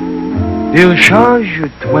 he'll charge you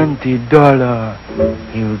 $20.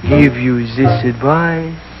 He'll give you this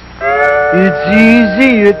advice. It's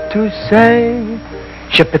easier to say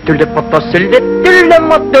je peux tout le potasser, tout le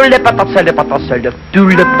moto, le potasser, le potasser, tout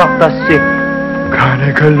le potasser. Can't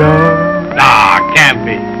Nah, can't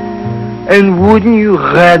be. And wouldn't you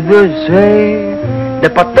rather say le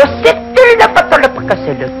potasser, tout le potasser, le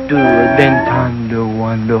potasser, le tout, than tender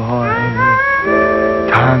wonder hoy,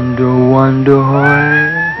 tender wonder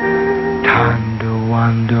hoy, tender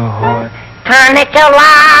wonder hoy.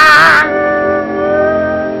 Canicula.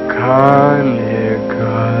 Canicula.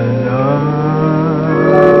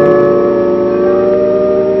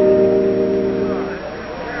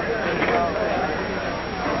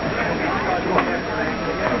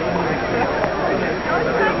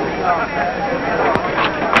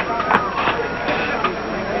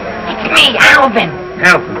 me, Alvin.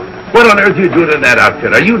 Alvin, what on earth are you doing in that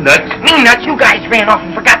outfit? Are you nuts? Me nuts, you guys ran off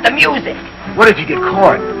and forgot the music. What did you get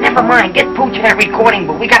caught? Never mind, get Pooch in that recording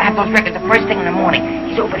booth. We gotta have those records the first thing in the morning.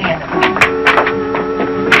 He's over there in the booth.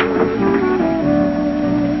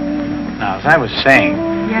 Now, as I was saying...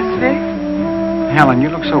 Yes, Vic? Helen, you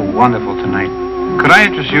look so wonderful tonight. Could I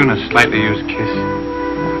interest you in a slightly used kiss?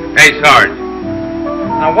 Hey, Sarge.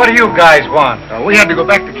 Now, what do you guys want? We had to go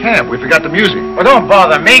back to camp. We forgot the music. Well, don't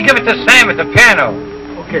bother me. Give it to Sam at the piano.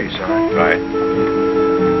 Okay, Sarge. Right.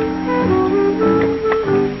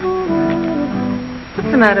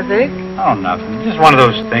 What's the matter, Vic? Oh, nothing. Just one of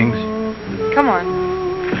those things. Come on.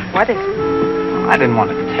 What is it? I didn't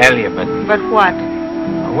want to tell you, but But what?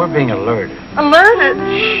 we're being alerted. Alerted?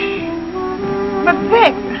 Shh. But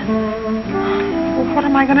Vic, well, what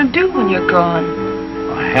am I going to do when you're gone?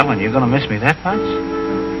 Oh, Helen, you're going to miss me that much?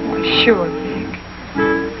 Well, sure, Vic.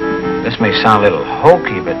 This may sound a little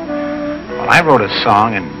hokey, but well, I wrote a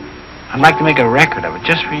song, and I'd like to make a record of it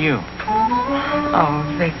just for you. Oh,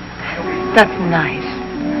 Vic, that's nice.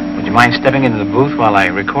 Would you mind stepping into the booth while I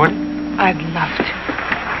record it? I'd love to.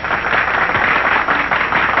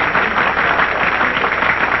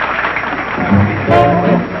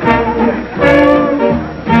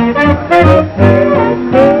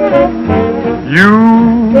 You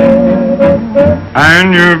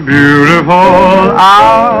and your beautiful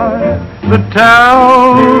eyes that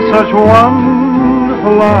tell such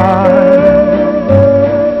wonderful lies.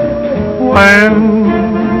 When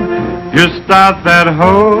you start that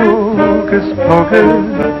hocus pocus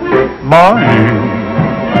morning,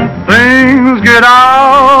 things get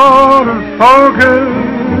out of focus.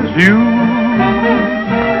 You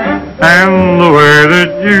and the way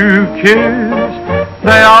that you kiss,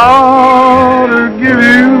 they ought to give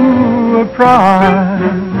you a prize.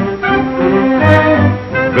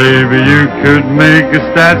 Baby, you could make a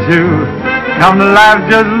statue come to life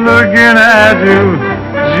just looking at you.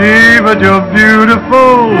 Gee, but you're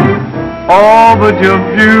beautiful. Oh, but you're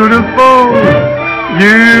beautiful.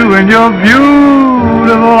 You and your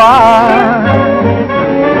beautiful eyes.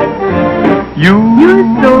 You're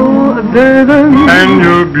so observant, and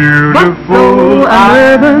your beautiful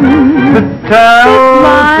eyes that tell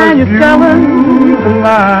such beautiful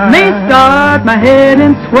lies. May start my head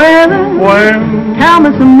in swelling. When tell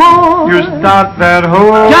me some more. You start that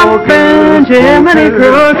whole jumping Jiminy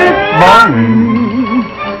Crooked morning.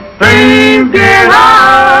 Things get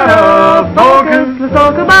out of focus. Let's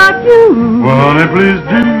talk about you. Well, honey, please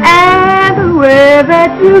do. And the way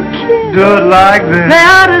that you kiss. Do it like this. They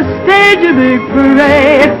ought to stage a big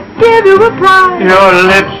parade. Give you a prize. Your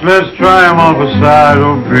lips, let's try them off the side.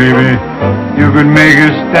 Oh, baby, you could make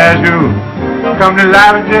a statue come to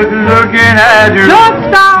life just looking at you. Don't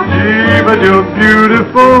stop. Gee, but you're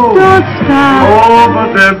beautiful. Don't stop. Oh,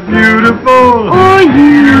 but they're beautiful. Oh,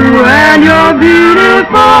 you and your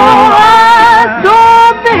beautiful eyes. So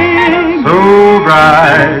big. So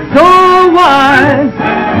bright. So wide.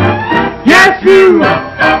 Yes, you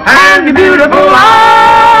and your beautiful eyes.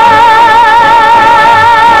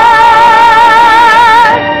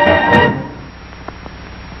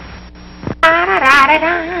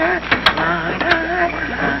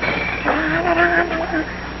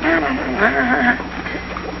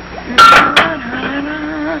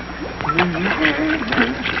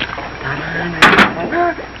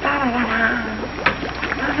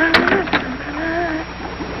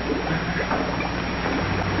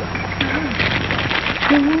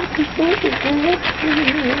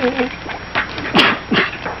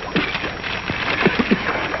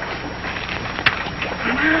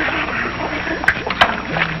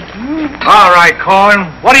 All right, Cohen,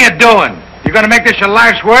 what are you doing? You gonna make this your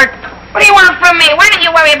life's work? What do you want from me? Why don't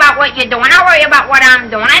you worry about what you're doing? I'll worry about what I'm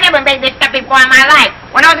doing. I never made this stuff before in my life.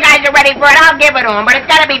 When those guys are ready for it, I'll give it to them, but it's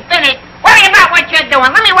gotta be finished. Worry about what you're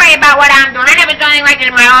doing. Let me worry about what I'm doing. I never saw anything like this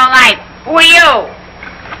in my whole life. Who are you?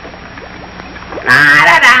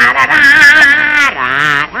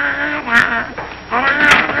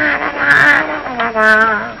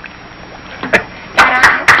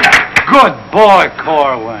 Good boy,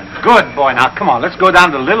 Corwin. Good boy. Now, come on, let's go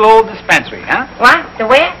down to the little old dispensary, huh? What? The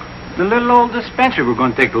where? The little old dispensary. We're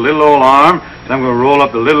going to take the little old arm, then we're going to roll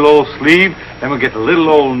up the little old sleeve, then we'll get the little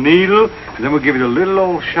old needle, and then we'll give you the little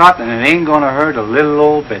old shot, and it ain't going to hurt a little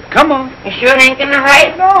old bit. Come on. You sure it ain't gonna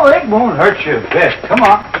hurt? No, it won't hurt you a bit. Come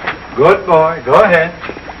on. Good boy. Go ahead.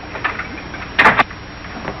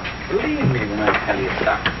 Believe me when I tell you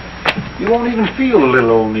something. You won't even feel the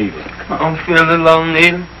little old needle. I don't feel a little old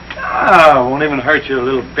needle. Ah, won't even hurt you a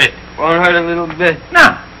little bit. Won't hurt a little bit.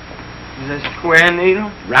 No. Is it a square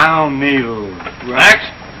needle? Round needle. Relax.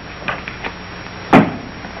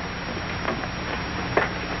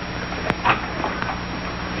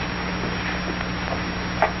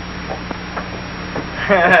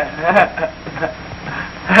 Now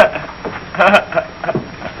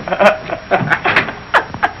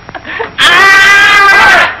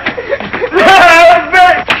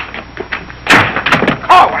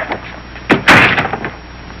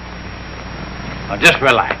just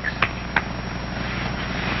relax.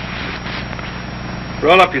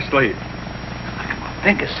 Roll up your sleeve.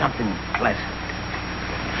 Think of something pleasant.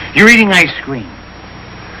 You're eating ice cream.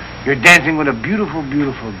 You're dancing with a beautiful,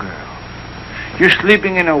 beautiful girl. You're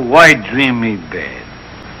sleeping in a white, dreamy bed.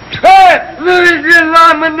 I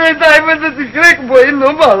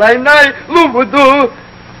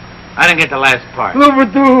didn't get the last part.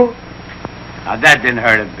 Now that didn't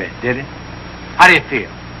hurt a bit, did it? How do you feel?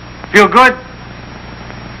 Feel good?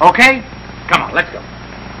 Okay? Come on, let's go.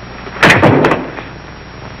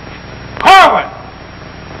 Forward!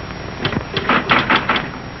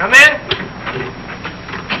 Come in.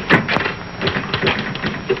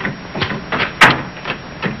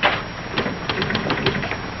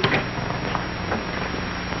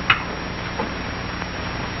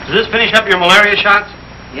 Does this finish up your malaria shots?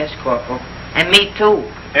 Yes, Corporal. And me, too.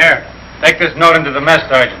 Here, take this note into the mess,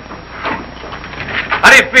 Sergeant. How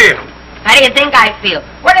do you feel? How do you think I feel?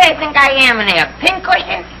 What do you think I am in there, a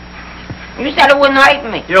pincushion? You said it wouldn't hurt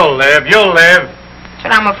me. You'll live, you'll live. That's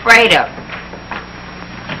what I'm afraid of.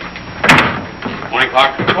 Morning,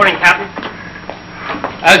 Clark. Good morning, Captain.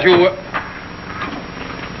 As you were...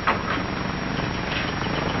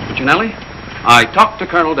 Puccinelli, I talked to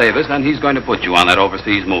Colonel Davis, and he's going to put you on that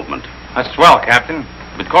overseas movement. That's swell, Captain.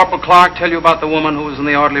 Did Corporal Clark tell you about the woman who was in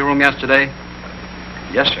the orderly room yesterday?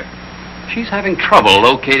 Yes, sir. She's having trouble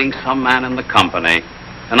locating some man in the company,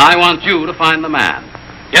 and I want you to find the man.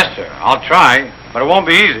 Yes, sir. I'll try, but it won't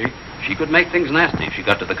be easy. She could make things nasty if she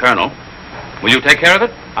got to the colonel. Will you take care of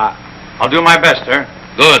it? I'll do my best, sir.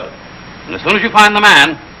 Good. And as soon as you find the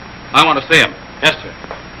man, I want to see him. Yes, sir.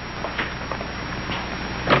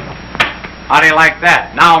 How do you like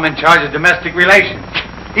that? Now I'm in charge of domestic relations.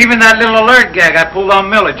 Even that little alert gag I pulled on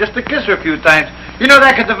Miller just to kiss her a few times. You know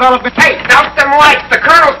that could develop it. Hey, douse them lights. The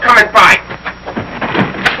colonel's coming by.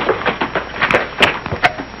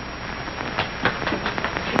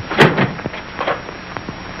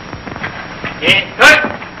 Yeah, good.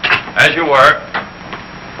 As you were.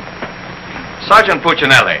 Sergeant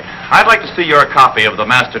Puccinelli, I'd like to see your copy of the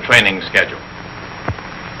master training schedule.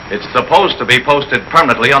 It's supposed to be posted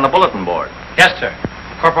permanently on the bulletin board. Yes, sir.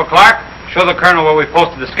 Corporal Clark, show the colonel where we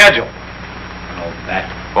posted the schedule. Oh, that.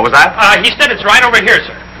 What was that? He said it's right over here,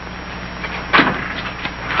 sir.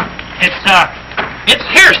 It's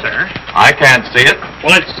here, sir. I can't see it.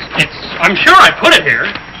 Well, I'm sure I put it here.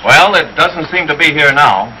 Well, it doesn't seem to be here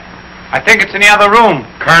now. I think it's in the other room,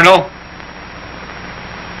 Colonel.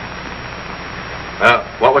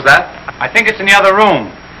 What was that? I think it's in the other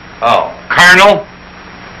room. Oh. Colonel.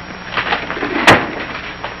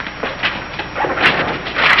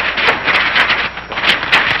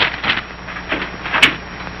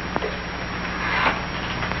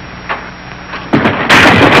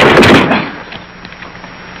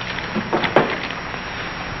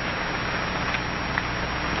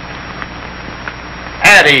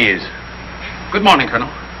 At ease. Good morning, Colonel.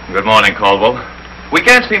 Good morning, Caldwell. We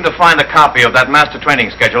can't seem to find a copy of that master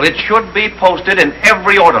training schedule. It should be posted in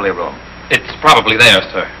every orderly room. It's probably there,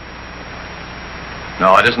 sir.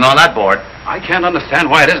 No, it isn't on that board. I can't understand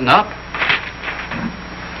why it isn't up.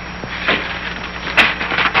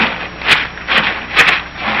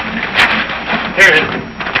 Here it is.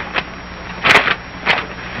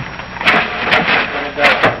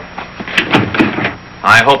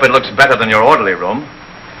 I hope it looks better than your orderly room.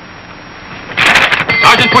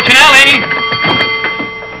 Sergeant Puccinelli!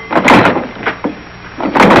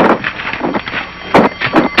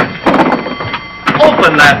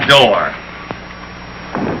 Open that door.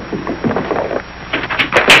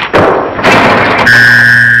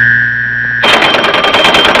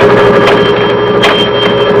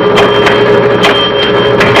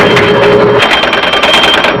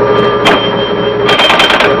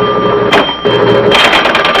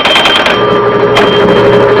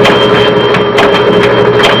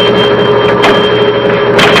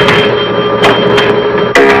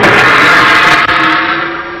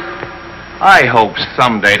 I hope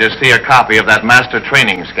someday to see a copy of that master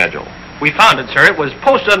training schedule. We found it, sir. It was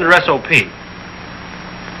posted under SOP.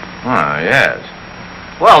 Ah, yes.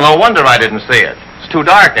 Well, no wonder I didn't see it. It's too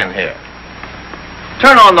dark in here.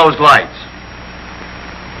 Turn on those lights.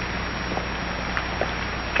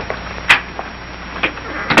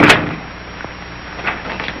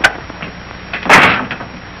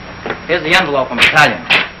 Here's the envelope from Italian.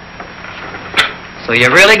 So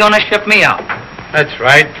you're really going to ship me out? That's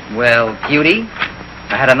right. Well, cutie,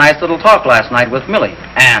 I had a nice little talk last night with Millie.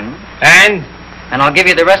 And? And I'll give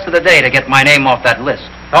you the rest of the day to get my name off that list.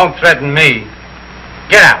 Don't threaten me.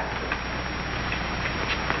 Get out.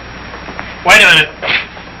 Wait a minute.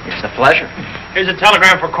 It's a pleasure. Here's a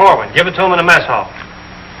telegram for Corwin. Give it to him in the mess hall.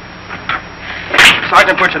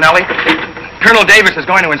 Sergeant Puccinelli, Colonel Davis is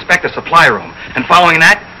going to inspect the supply room, and following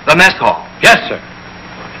that, the mess hall. Yes, sir.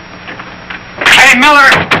 Hey, Miller!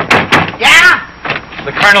 Yeah?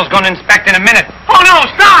 The colonel's going to inspect in a minute. Oh, no,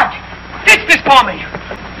 Sarge! Ditch this for me.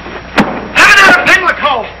 Hand out a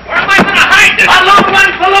Pimlico! Where am I going to hide this? A long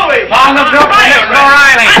one for Louis! On the bill for Mr.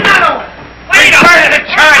 O'Reilly! Another one! Wait up! Return the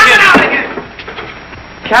charges!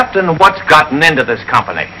 Captain, what's gotten into this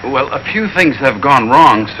company? Well, a few things have gone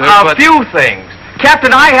wrong, sir, A few things.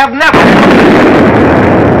 Captain, I have never...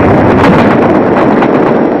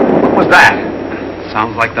 What was that?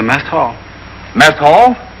 Sounds like the mess hall. Mess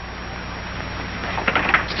hall?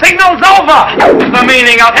 Signal's over! What's the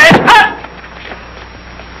meaning of it?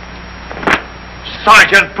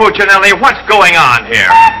 Sergeant Puccinelli, what's going on here?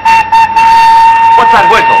 What's that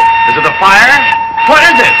whistle? Is it a fire? What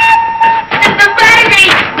is it? It's a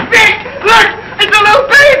baby! Vic, look! It's a little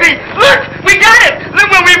baby! Look! We got it! Look,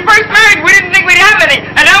 when we first married, we didn't think we'd have any.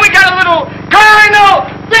 And now we got a little Colonel!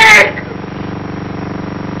 Vic!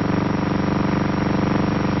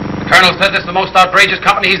 The colonel said this is the most outrageous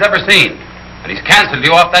company he's ever seen. And he's canceled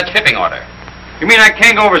you off that shipping order. You mean I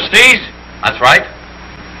can't go overseas? That's right.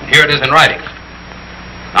 And here it is in writing.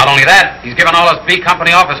 Not only that, he's given all us B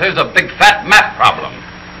Company officers a big fat math problem.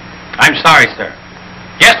 I'm sorry, sir.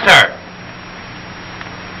 Yes, sir.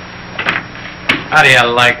 How do you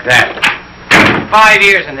like that? 5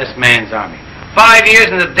 years in this man's army. 5 years,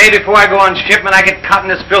 and the day before I go on shipment, I get caught in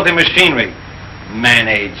this filthy machinery. Man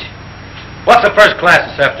age. What's the first class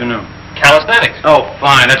this afternoon? Calisthenics. Oh,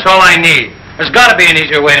 fine. That's all I need. There's got to be an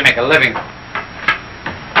easier way to make a living.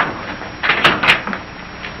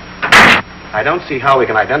 I don't see how we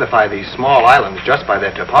can identify these small islands just by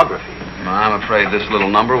their topography. I'm afraid this little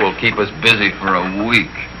number will keep us busy for a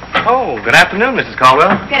week. Oh, good afternoon, Mrs.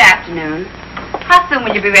 Caldwell. Good afternoon. How soon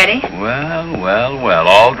will you be ready? Well,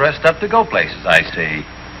 all dressed up to go places, I see.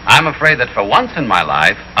 I'm afraid that for once in my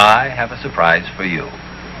life, I have a surprise for you.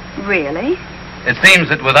 Really? It seems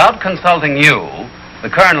that without consulting you, the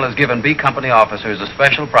colonel has given B Company officers a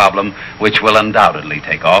special problem which will undoubtedly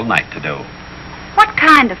take all night to do. What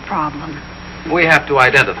kind of problem? We have to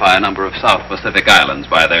identify a number of South Pacific islands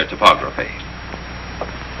by their topography.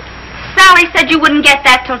 Sally said you wouldn't get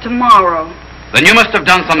that till tomorrow. Then you must have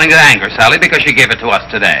done something to anger Sally because she gave it to us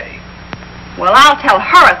today. Well, I'll tell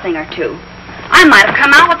her a thing or two. I might have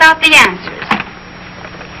come out without the answers.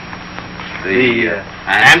 The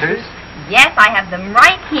answers? Yes, I have them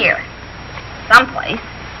right here. Someplace.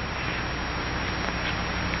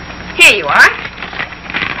 Here you are.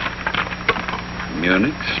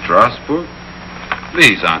 Munich, Strasbourg.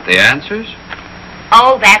 These aren't the answers.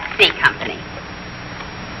 Oh, that's C Company.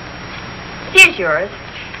 Here's yours.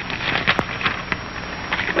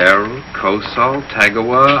 Errol, Kosal,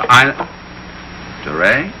 Tagawa,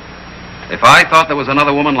 DeRay? If I thought there was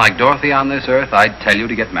another woman like Dorothy on this earth, I'd tell you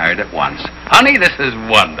to get married at once. Honey, this is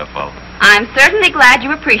wonderful. I'm certainly glad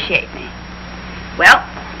you appreciate me. Well,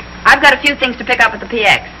 I've got a few things to pick up at the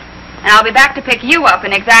PX, and I'll be back to pick you up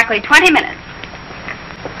in exactly 20 minutes.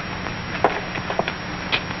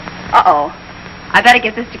 Uh-oh. I better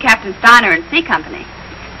get this to Captain Steiner and C Company.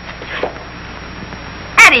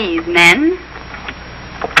 At ease, men.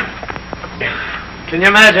 Can you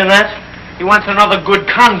imagine that? He wants another good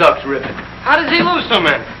conduct ribbon. How does he lose so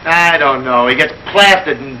many? I don't know. He gets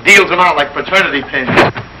plastered and deals them out like fraternity pins.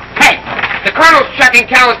 Hey, the colonel's checking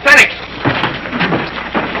calisthenics.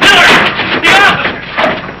 Miller! The officer!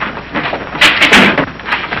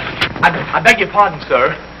 I beg your pardon,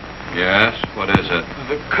 sir. Yes? What is it?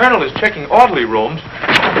 The colonel is checking orderly rooms.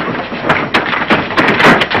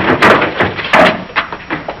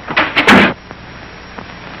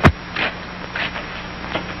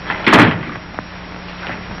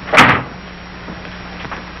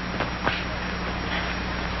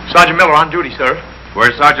 Sergeant Miller on duty, sir.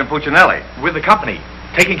 Where's Sergeant Puccinelli? With the company.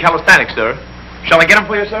 Taking calisthenics, sir. Shall I get him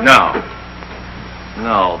for you, sir? No.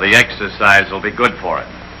 No, the exercise will be good for it.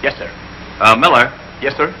 Yes, sir. Miller.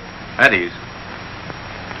 Yes, sir. At ease.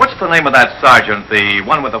 What's the name of that sergeant, the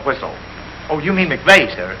one with the whistle? Oh, you mean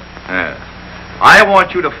McVeigh, sir? Yes. I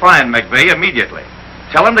want you to find McVeigh immediately.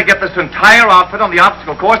 Tell him to get this entire outfit on the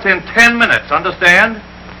obstacle course in 10 minutes, understand?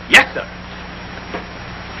 Yes, sir.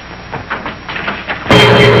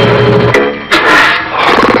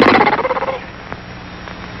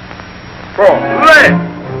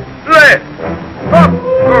 Left, up, 2,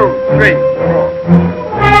 3, 4.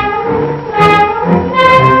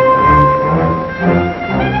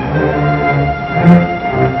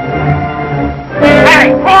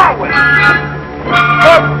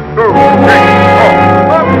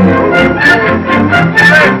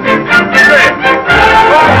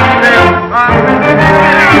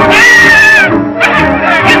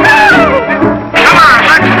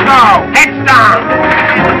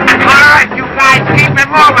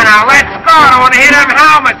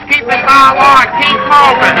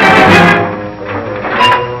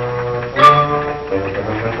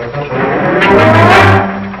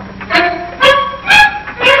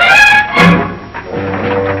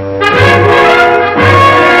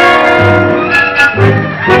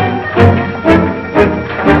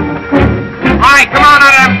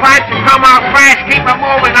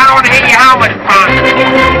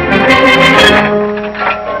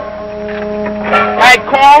 Hey,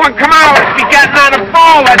 Corwin, come on. Let's be getting on the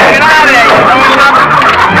phone. Let's get out of here.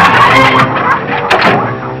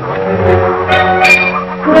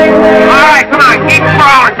 All right, come on. Keep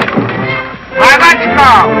rolling. All right, let's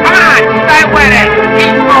go. Come on. Stay with it.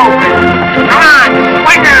 Keep moving. Come on.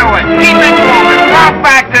 Swing into it. Keep it moving. Walk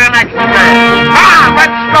back to the next turn. Come on.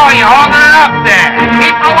 Let's go. You're holding it up there.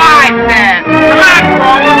 Keep alive there. Come on,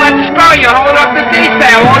 Corwin. Let's go. You're holding up the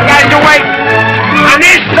detail. All you guys are waiting. On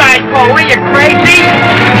this side, Corwin, you crazy?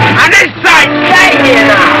 On this side, stay here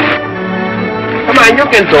now. Come on, you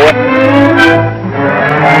can do it.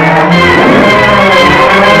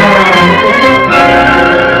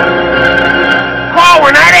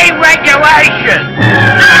 Corwin, that ain't regulation.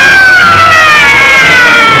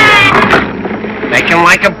 Make him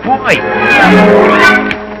like a boy.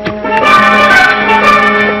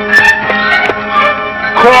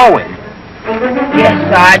 Corwin. Yes,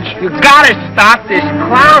 Sarge, you gotta stop this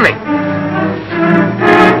clowning.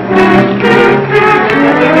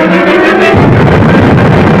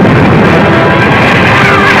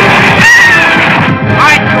 All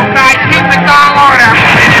right, you guys, keep the gun order.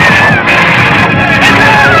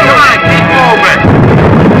 Come on, keep moving.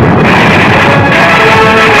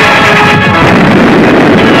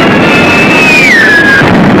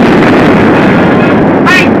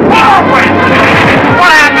 Hey, Corwin!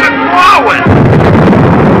 What happened to Corwin?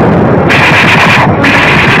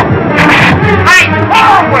 Hey,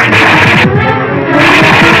 Corwin!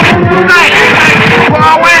 Hey,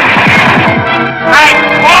 Corwin! Hey,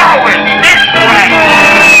 Corwin! This way!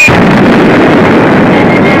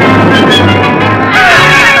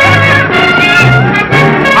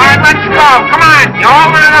 All right, let's go. Come on. You're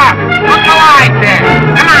holding it up. Look alive there.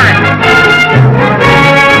 Come on.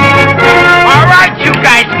 All right, you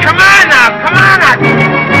guys. Come on now. Come on now.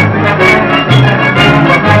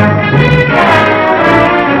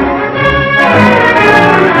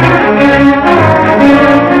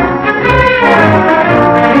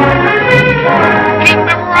 Keep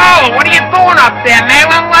it rolling. What are you doing up there,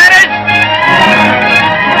 mailing letters?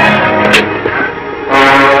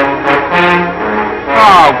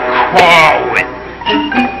 Oh, Corwin.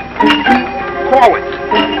 Corwin.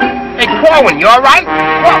 Hey, Corwin, you all right?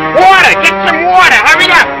 Water. Get some water. Hurry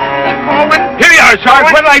up. Hey, Corwin. Here you are,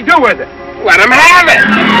 Sarge. What'll I do with it? Let him have it.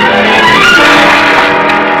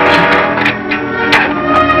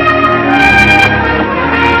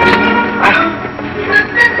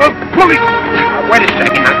 Police. Wait a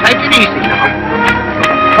second. Now, take it easy now.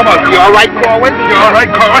 Come on. You all right, Corwin? You all right,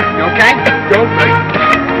 Corwin? You okay? You okay?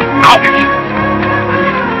 Ouch.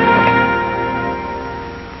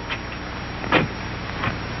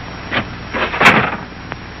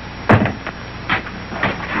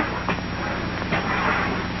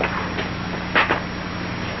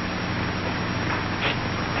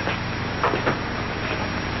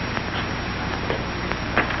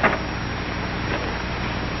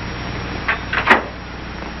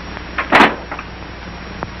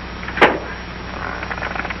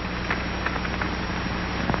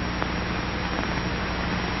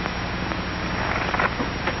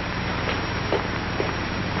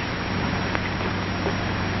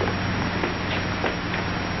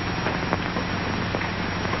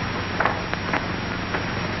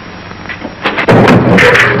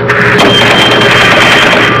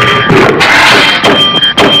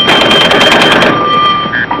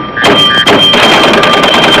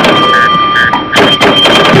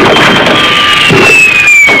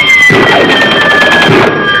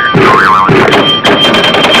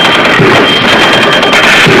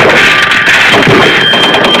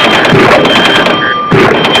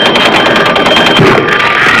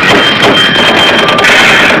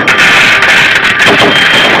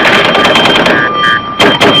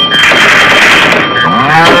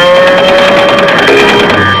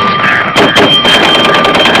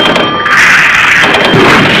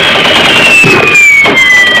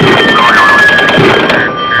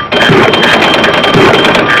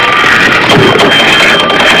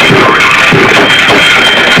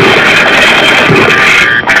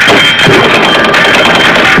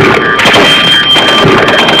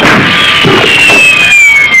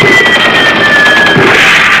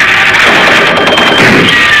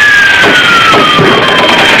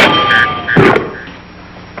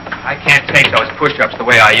 push-ups the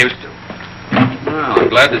way I used to. Well, I'm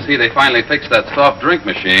glad to see they finally fixed that soft drink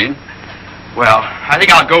machine. Well, I think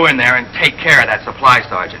I'll go in there and take care of that supply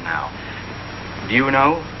sergeant now. Do you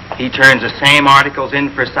know, he turns the same articles in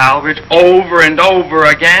for salvage over and over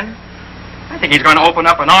again. I think he's going to open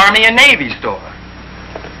up an Army and Navy store.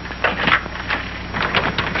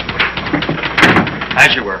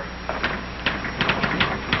 As you were.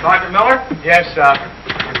 Sergeant Miller? Yes, sir.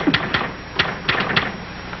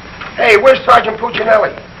 Hey, where's Sergeant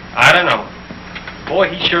Puccinelli? I don't know. Boy,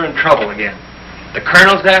 he's sure in trouble again. The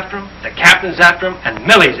colonel's after him, the captain's after him, and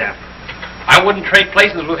Millie's after him. I wouldn't trade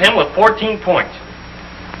places with him with 14 points.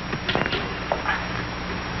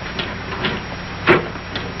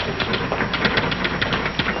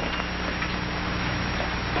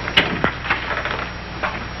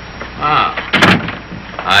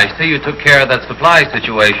 I see you took care of that supply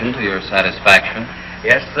situation to your satisfaction.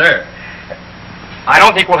 Yes, sir. I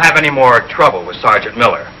don't think we'll have any more trouble with Sergeant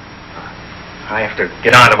Miller. I have to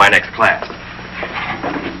get on to my next class.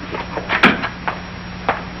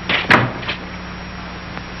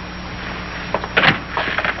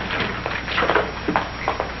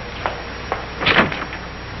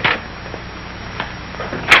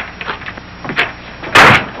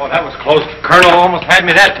 Oh, that was close. Colonel almost had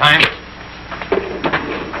me that time.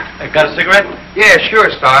 Hey, got a cigarette? Yeah, sure,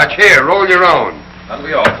 Sarge. Here, roll your own. That'll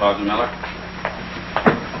be all, Sergeant Miller.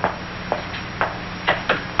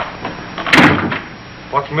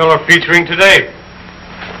 What's Miller featuring today?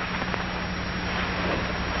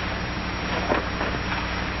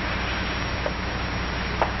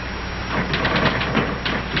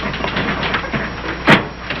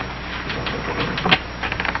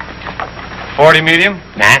 .40 medium?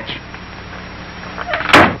 Natch.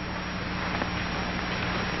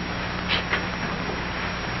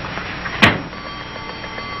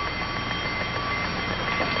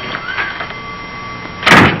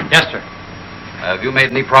 Yes, sir. Have you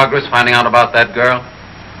made any progress finding out about that girl?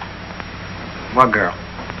 What girl?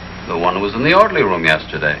 The one who was in the orderly room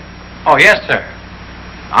yesterday. Oh, yes, sir.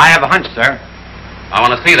 I have a hunch, sir. I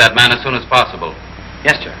want to see that man as soon as possible.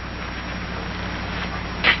 Yes, sir.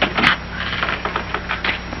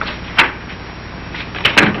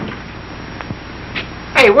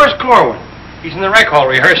 Hey, where's Corwin? He's in the rec hall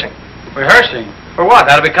rehearsing. Rehearsing? For what?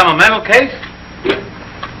 That'll become a mental case?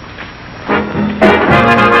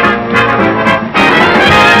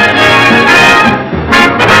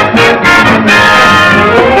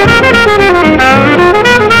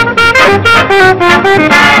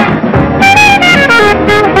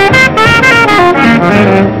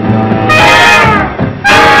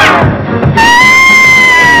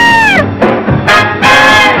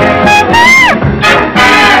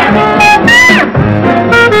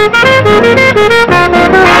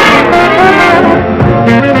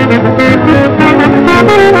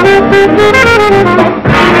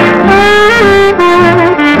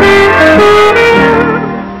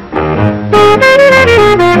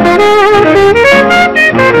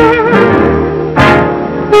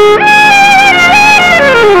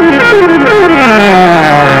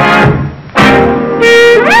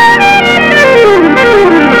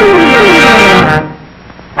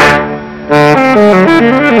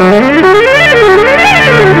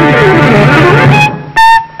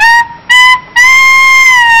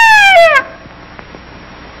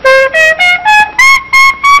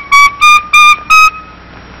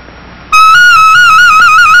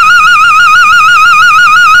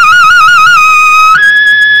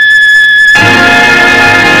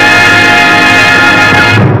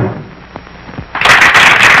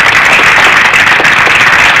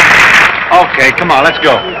 Okay, come on, let's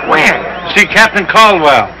go. Where? See Captain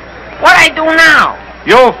Caldwell. What I do now?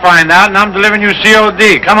 You'll find out, and I'm delivering you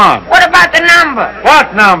COD. Come on. What about the number?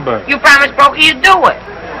 What number? You promised Pokey you'd do it.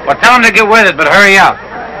 Well, tell him to get with it, but hurry up.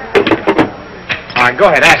 All right, go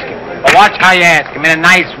ahead, ask him. But watch how you ask him in a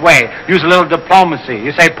nice way. Use a little diplomacy.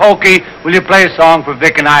 You say, Pokey, will you play a song for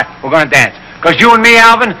Vic and I? We're going to dance. Because you and me,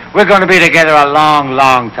 Alvin, we're going to be together a long,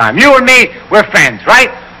 long time. You and me, we're friends, right?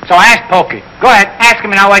 So ask Pokey. Go ahead, ask him,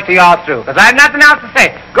 and I'll wait till you're all through. Because I have nothing else to say.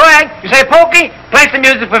 Go ahead. You say, Pokey, play some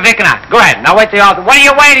music for Vic and I. Go ahead, and I'll wait till you're all through. What are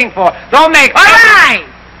you waiting for? Don't make... All right!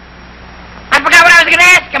 I forgot what I was going to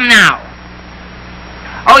ask him now.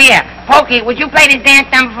 Oh, yeah. Pokey, would you play this dance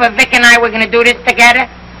number for Vic and I? We're going to do this together.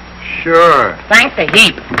 Sure. Thanks a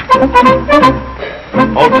heap.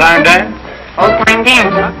 Old-time dance? Old-time dance,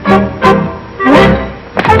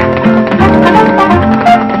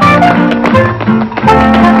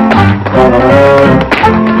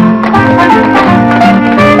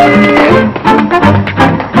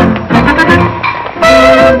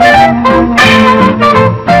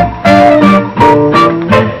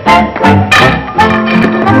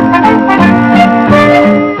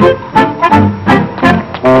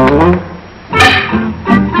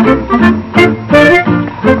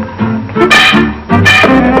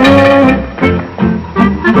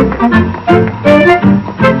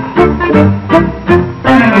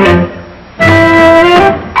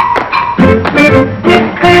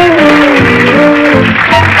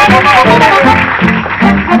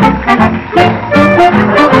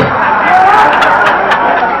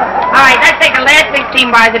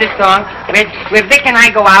 bars of the song, where Vic and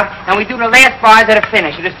I go out, and we do the last bars of the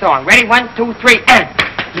finish of the song. Ready? 1, 2, 3, and...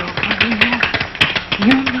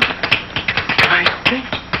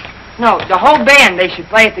 No, the whole band, they should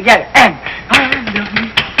play it together. And...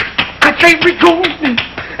 I think we go,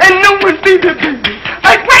 and no one's been there.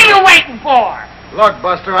 What are you waiting for? Look,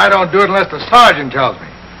 Buster, I don't do it unless the sergeant tells me.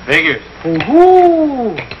 Figures.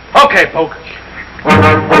 Ooh. Okay, Poke.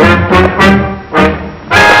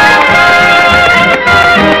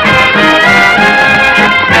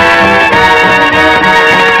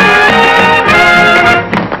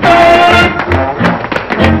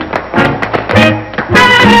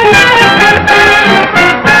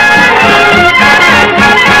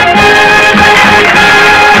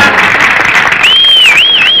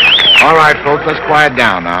 All right, folks, let's quiet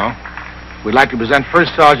down now. We'd like to present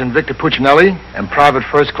First Sergeant Victor Puccinelli and Private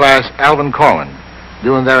First Class Alvin Corwin,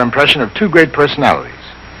 doing their impression of two great personalities.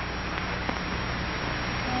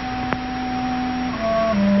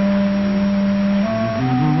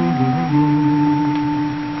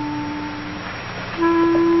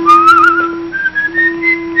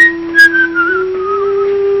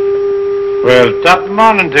 Well, top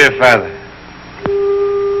morning to you, Father.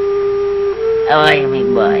 How are you, me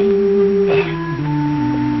boy?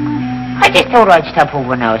 I just thought I'd stop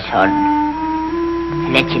over now, son,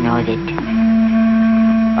 and let you know that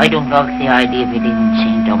I don't like the idea of you leaving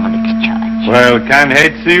St. Dominic's Church. Well, kind of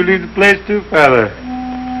hate to see you leave the place too, Father.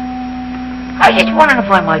 I was just wondering if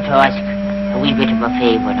I might ask a wee bit of a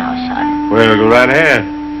favor now, son. Well, go right ahead.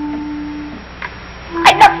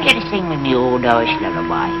 I'd love for you to sing me the old Irish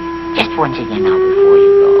lullaby, just once again now before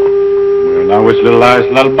you go. Well, now which little Irish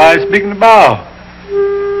lullaby speaking about?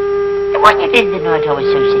 The one you did the night I was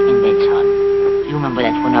so sick in bed, son. You remember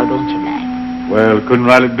that one now, don't you, lad? Well, couldn't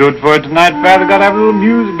rightly do it for you tonight, Father. Got to have a little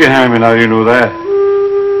music behind me now, you know that.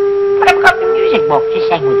 But I've got the music book. You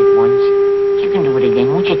sang with it once. You can do it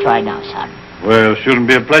again. Won't you try now, son? Well, shouldn't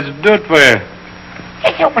be a pleasure to do it for you.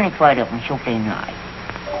 Just open it wide up and she'll play nice.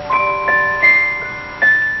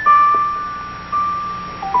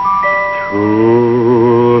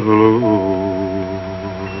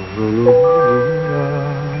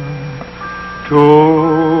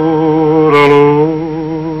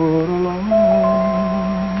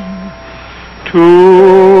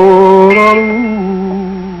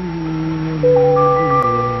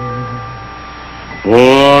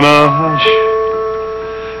 Wanna hush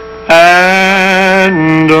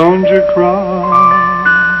and don't you cry.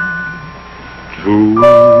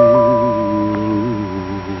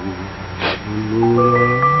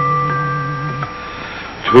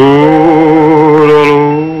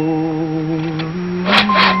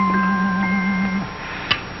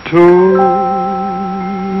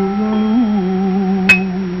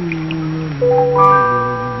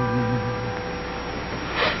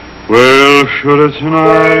 Well, should it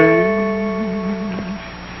tonight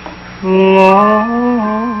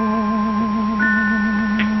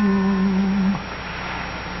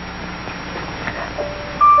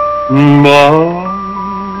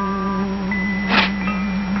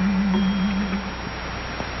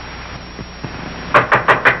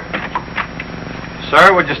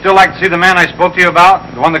Sir, would you still like to see the man I spoke to you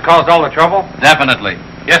about? The one that caused all the trouble? Definitely.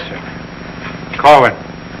 Yes, sir. Corwin,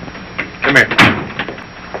 come here.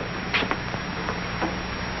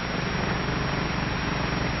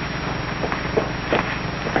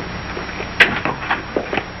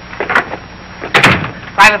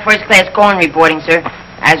 Private First Class Cohen reporting, sir.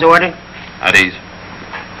 As ordered. At ease.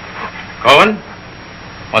 Cohen,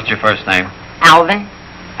 what's your first name? Alvin.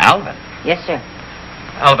 Alvin. Yes, sir.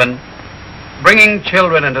 Alvin, bringing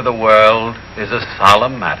children into the world is a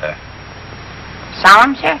solemn matter.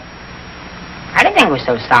 Solemn, sir? I didn't think it was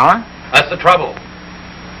so solemn. That's the trouble.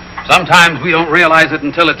 Sometimes we don't realize it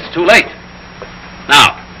until it's too late.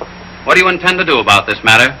 Now, what do you intend to do about this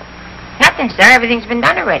matter? Nothing, sir. Everything's been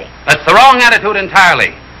done already. That's the wrong attitude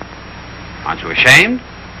entirely. Aren't you ashamed?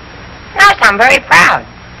 No, sir, I'm very proud.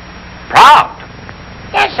 Proud?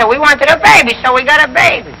 Yes, sir. We wanted a baby, so we got a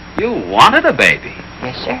baby. You wanted a baby?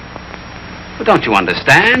 Yes, sir. But don't you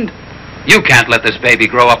understand? You can't let this baby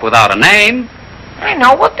grow up without a name. I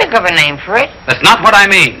know. We'll think of a name for it. That's not what I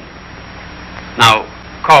mean. Now,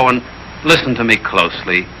 Corwin, listen to me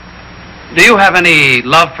closely. Do you have any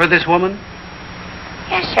love for this woman?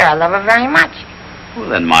 Yes, sir. I love her very much. Well,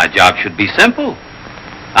 then my job should be simple.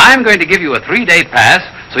 I'm going to give you a 3-day pass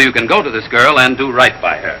so you can go to this girl and do right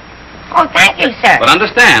by her. Oh, thank you, sir. But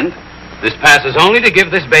understand, this pass is only to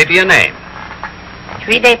give this baby a name.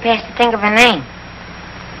 3-day pass to think of a name.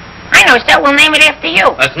 I know, sir. We'll name it after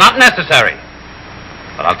you. That's not necessary.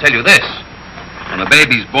 But I'll tell you this. When the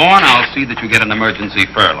baby's born, I'll see that you get an emergency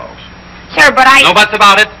furlough. Sir, but I... No buts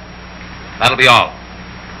about it. That'll be all.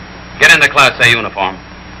 Get into Class A uniform.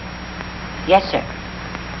 Yes, sir.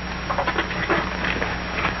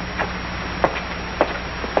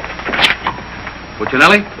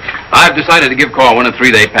 Puccinelli, I've decided to give Corwin a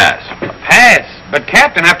 3-day pass. Pass? But,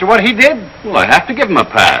 Captain, after what he did? Well, I have to give him a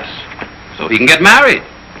pass so he can get married.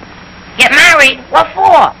 Get married? What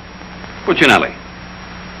for? Puccinelli,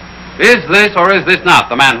 is this or is this not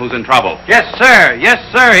the man who's in trouble? Yes, sir. Yes,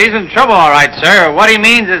 sir. He's in trouble, all right, sir. What he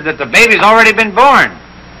means is that the baby's already been born.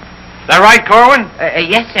 Is that right, Corwin?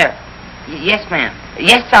 Yes, sir. Yes, ma'am.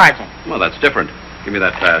 Yes, Sergeant. Well, that's different. Give me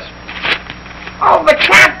that pass. Oh, but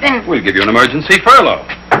Captain... We'll give you an emergency furlough.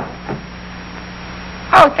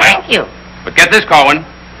 Oh, thank you. But get this, Corwin.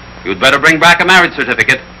 You'd better bring back a marriage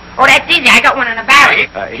certificate. Oh, that's easy. I got one in the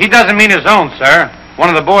barrel. He doesn't mean his own, sir. One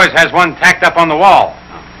of the boys has one tacked up on the wall.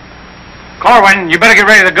 Corwin, you better get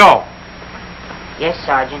ready to go. Yes,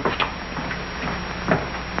 Sergeant.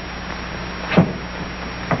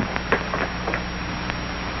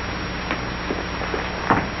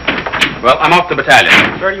 Well, I'm off the battalion.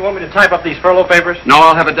 Sir, you want me to type up these furlough papers? No,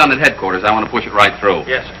 I'll have it done at headquarters. I want to push it right through.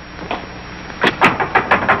 Yes, sir.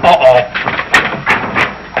 Uh-oh.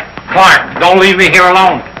 Clark, don't leave me here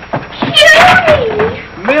alone. Judy!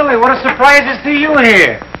 Millie, what a surprise to see you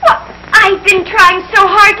here. Well, I've been trying so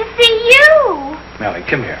hard to see you. Millie,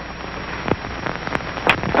 come here.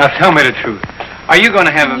 Now, tell me the truth. Are you going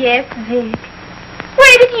to have a... Yes, Vic.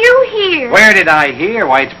 Where did you hear? Where did I hear?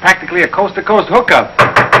 Why, it's practically a coast-to-coast hookup.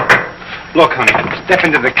 Look, honey, step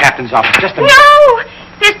into the captain's office just a minute. No!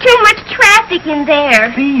 There's too much traffic in there.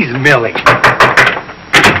 Please, Millie.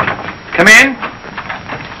 Come in.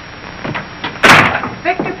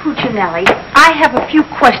 Victor Puccinelli, I have a few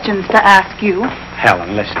questions to ask you.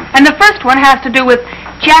 Helen, listen. And the first one has to do with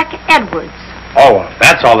Jack Edwards. Oh, if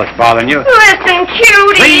that's all that's bothering you. Listen,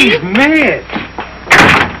 cutie. Please, Miss.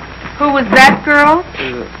 Who was that girl?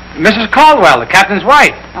 Mrs. Caldwell, the captain's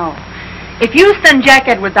wife. Oh. If you send Jack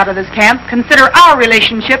Edwards out of this camp, consider our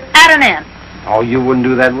relationship at an end. Oh, you wouldn't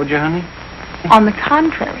do that, would you, honey? On the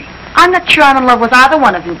contrary. I'm not sure I'm in love with either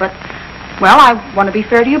one of you, but, well, I want to be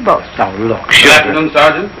fair to you both. Oh, look. Good afternoon,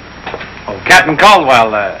 Sergeant. Oh, Captain Caldwell,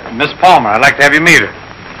 Miss Palmer, I'd like to have you meet her.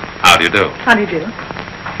 How do you do? How do you do?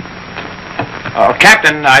 Oh,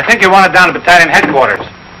 Captain, I think you want it down to battalion headquarters.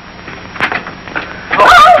 Oh,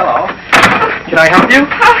 hello. Can I help you?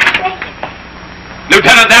 Oh, thank you.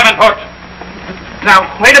 Lieutenant Davenport! Now,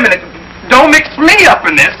 wait a minute. Don't mix me up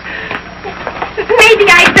in this. Maybe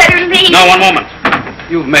I'd better leave. No, one moment.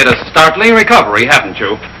 You've made a startling recovery, haven't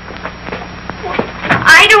you?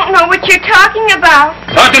 I don't know what you're talking about.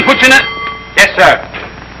 Sergeant Puccinelli? Yes, sir.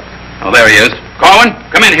 Oh, there he is. Corwin,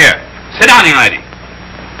 come in here. Sit down, young lady.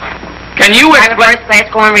 Can you Private explain... First Class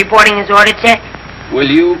Corwin reporting his order, sir. Will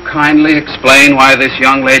you kindly explain why this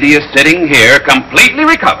young lady is sitting here completely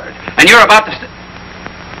recovered, and you're about to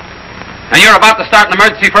start an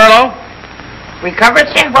emergency furlough? Recovered,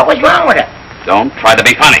 sir? What was wrong with her? Don't try to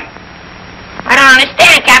be funny. I don't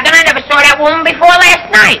understand, Captain. I never saw that woman before last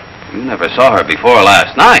night. You never saw her before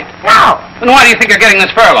last night. No, Then why do you think you're getting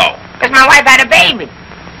this furlough? because my wife had a baby.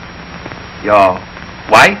 Your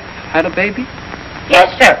wife had a baby? Yes,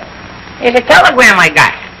 sir. Here's a telegram I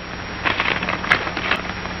got.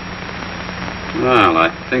 Well, I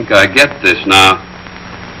think I get this now.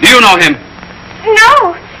 Do you know him?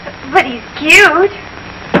 No, but he's cute.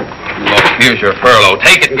 Look, here's your furlough.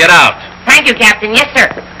 Take it and get out. Thank you, Captain. Yes, sir.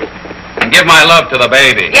 And give my love to the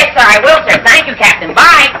baby. Yes, sir, I will, sir. Thank you, Captain.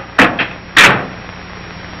 Bye.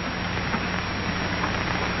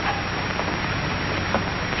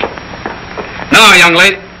 Now, young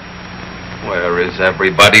lady. Where is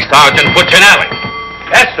everybody? Sergeant Puccinelli.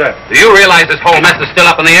 Yes, sir. Do you realize this whole mess is still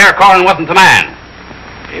up in the air? Corwin wasn't the man.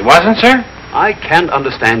 He wasn't, sir? I can't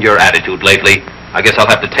understand your attitude lately. I guess I'll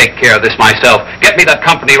have to take care of this myself. Get me that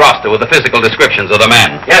company roster with the physical descriptions of the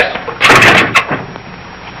men. Yes.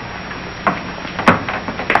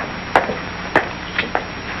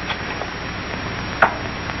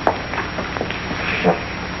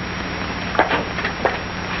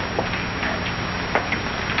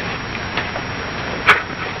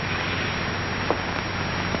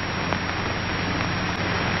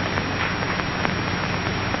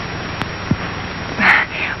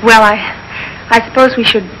 Well, I suppose we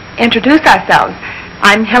should introduce ourselves.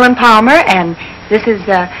 I'm Helen Palmer, and this is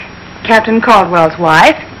Captain Caldwell's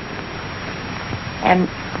wife. And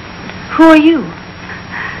who are you?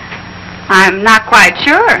 I'm not quite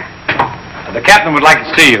sure. The captain would like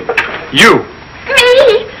to see you. You.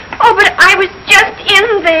 Me? Oh, but I was just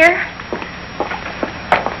in there.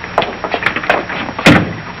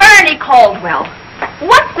 Caldwell,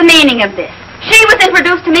 what's the meaning of this? She was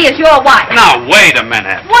introduced to me as your wife. Now, wait a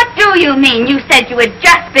minute. What do you mean? You said you had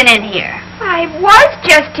just been in here. I was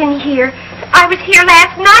just in here. I was here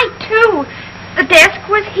last night, too. The desk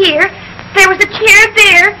was here. There was a chair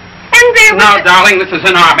there. And there was... Now, darling, this is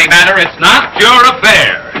an Army matter. It's not your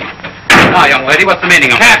affair. Now, young lady, what's the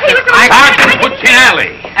meaning of that? Sergeant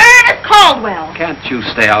Puccinelli. Ernest Caldwell. Can't you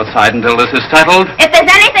stay outside until this is settled? If there's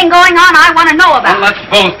anything going on, I want to know about Well, let's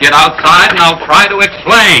both get outside, and I'll try to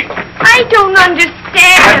explain. I don't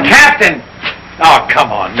understand. Captain! Oh,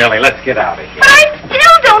 come on, Millie. Let's get out of here. But I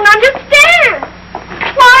still don't understand.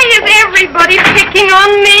 Why is everybody picking on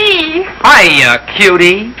me? Hiya,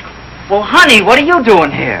 cutie. Well, honey, what are you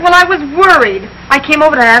doing here? Well, I was worried. I came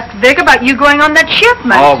over to ask Vic about you going on that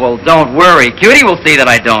shipment. Oh, well, don't worry. Cutie will see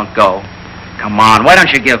that I don't go. Come on, why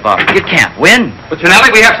don't you give up? You can't win.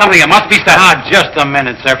 Puccinelli, we have something that must be settled. Ah, just a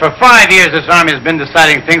minute, sir. For 5 years, this Army has been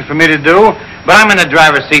deciding things for me to do, but I'm in the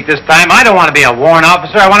driver's seat this time. I don't want to be a warrant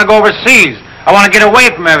officer. I want to go overseas. I want to get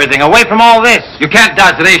away from everything, away from all this. You can't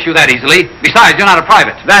dodge the issue that easily. Besides, you're not a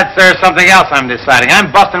private. That's, sir, something else I'm deciding.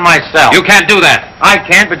 I'm busting myself. You can't do that. I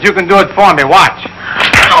can't, but you can do it for me. Watch.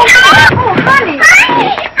 Oh, honey.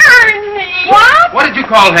 Ernie. What? What did you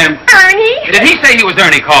call him? Ernie. Did he say he was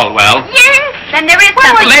Ernie Caldwell? Yes. Then there is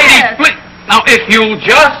something. Lady, please. Now, if you'll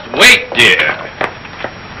just wait, dear.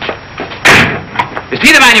 Is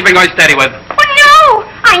he the man you've been going steady with? Oh, no.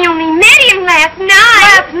 I only met him last night.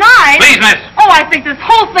 Last night? Please, miss. Oh, I think this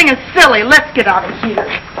whole thing is silly. Let's get out of here.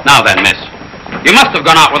 Now then, miss. You must have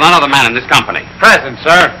gone out with another man in this company. Present,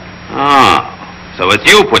 sir. Oh, so it's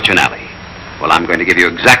you, Puccinelli. Well, I'm going to give you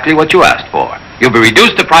exactly what you asked for. You'll be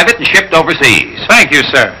reduced to private and shipped overseas. Thank you,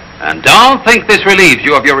 sir. And don't think this relieves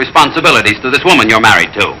you of your responsibilities to this woman you're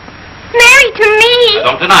married to. Married to me?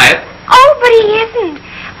 Don't deny it. Oh, but he isn't.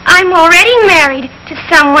 I'm already married to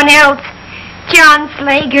someone else. John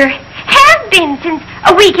Slager. Have been since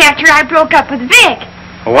a week after I broke up with Vic.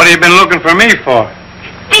 Well, what have you been looking for me for?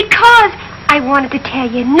 Because I wanted to tell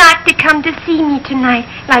you not to come to see me tonight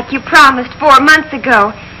like you promised 4 months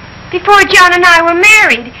ago. Before John and I were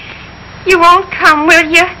married. You won't come, will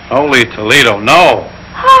you? Holy Toledo, no.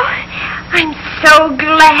 Oh, I'm so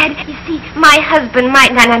glad. You see, my husband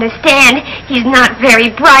might not understand. He's not very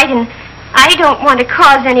bright, and I don't want to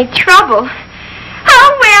cause any trouble. Oh,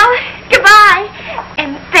 well, goodbye.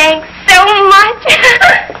 And thanks so much.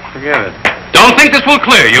 Forget it. Don't think this will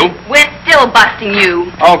clear you. We're still busting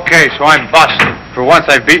you. Okay, so I'm busted. For once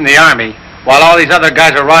I've beaten the Army. While all these other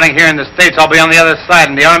guys are rotting here in the States, I'll be on the other side,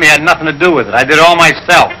 and the Army had nothing to do with it. I did it all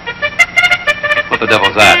myself. What the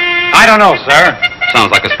devil's that? I don't know, sir. Sounds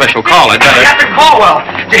like a special call. I'd better... Captain Caldwell,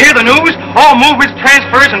 did you hear the news? All movements,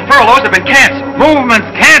 transfers, and furloughs have been canceled. Movements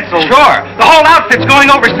canceled? Sure. The whole outfit's going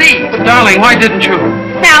overseas. But, darling, why didn't you?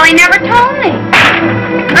 Sally never told me.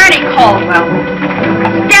 Ernie Caldwell,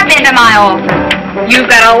 step into my office. You've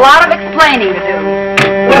got a lot of explaining to do.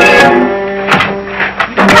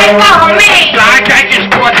 Hey, follow me! Sarge, I just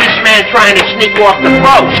caught this man trying to sneak off the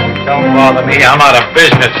boat. Don't bother me. I'm out of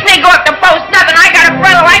business. Sneak off the boat, nothing. I got a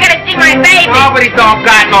furlough. I gotta see my baby. Nobody don't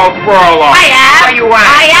got no furlough. I have. Are you right?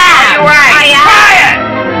 I have. Are you right? I have. Quiet!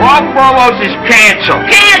 All furloughs is canceled.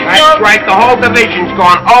 Canceled? That's right. The whole division's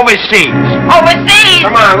gone overseas. Overseas?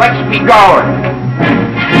 Come on, let's be going.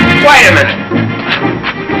 Wait a minute.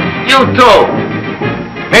 You too.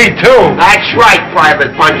 Me too. That's right,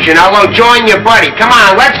 Private Punchinello. Join your buddy. Come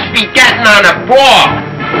on, let's be getting on the ball.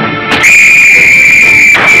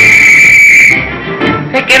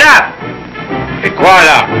 Pick it up. Pick what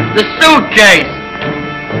up? The suitcase.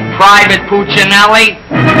 Private Puccinelli.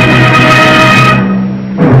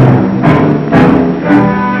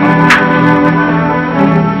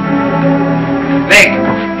 Vic.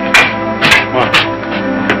 What?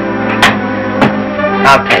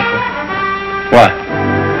 I'll take it. What?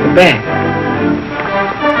 The bag.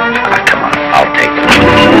 Come on, I'll take it.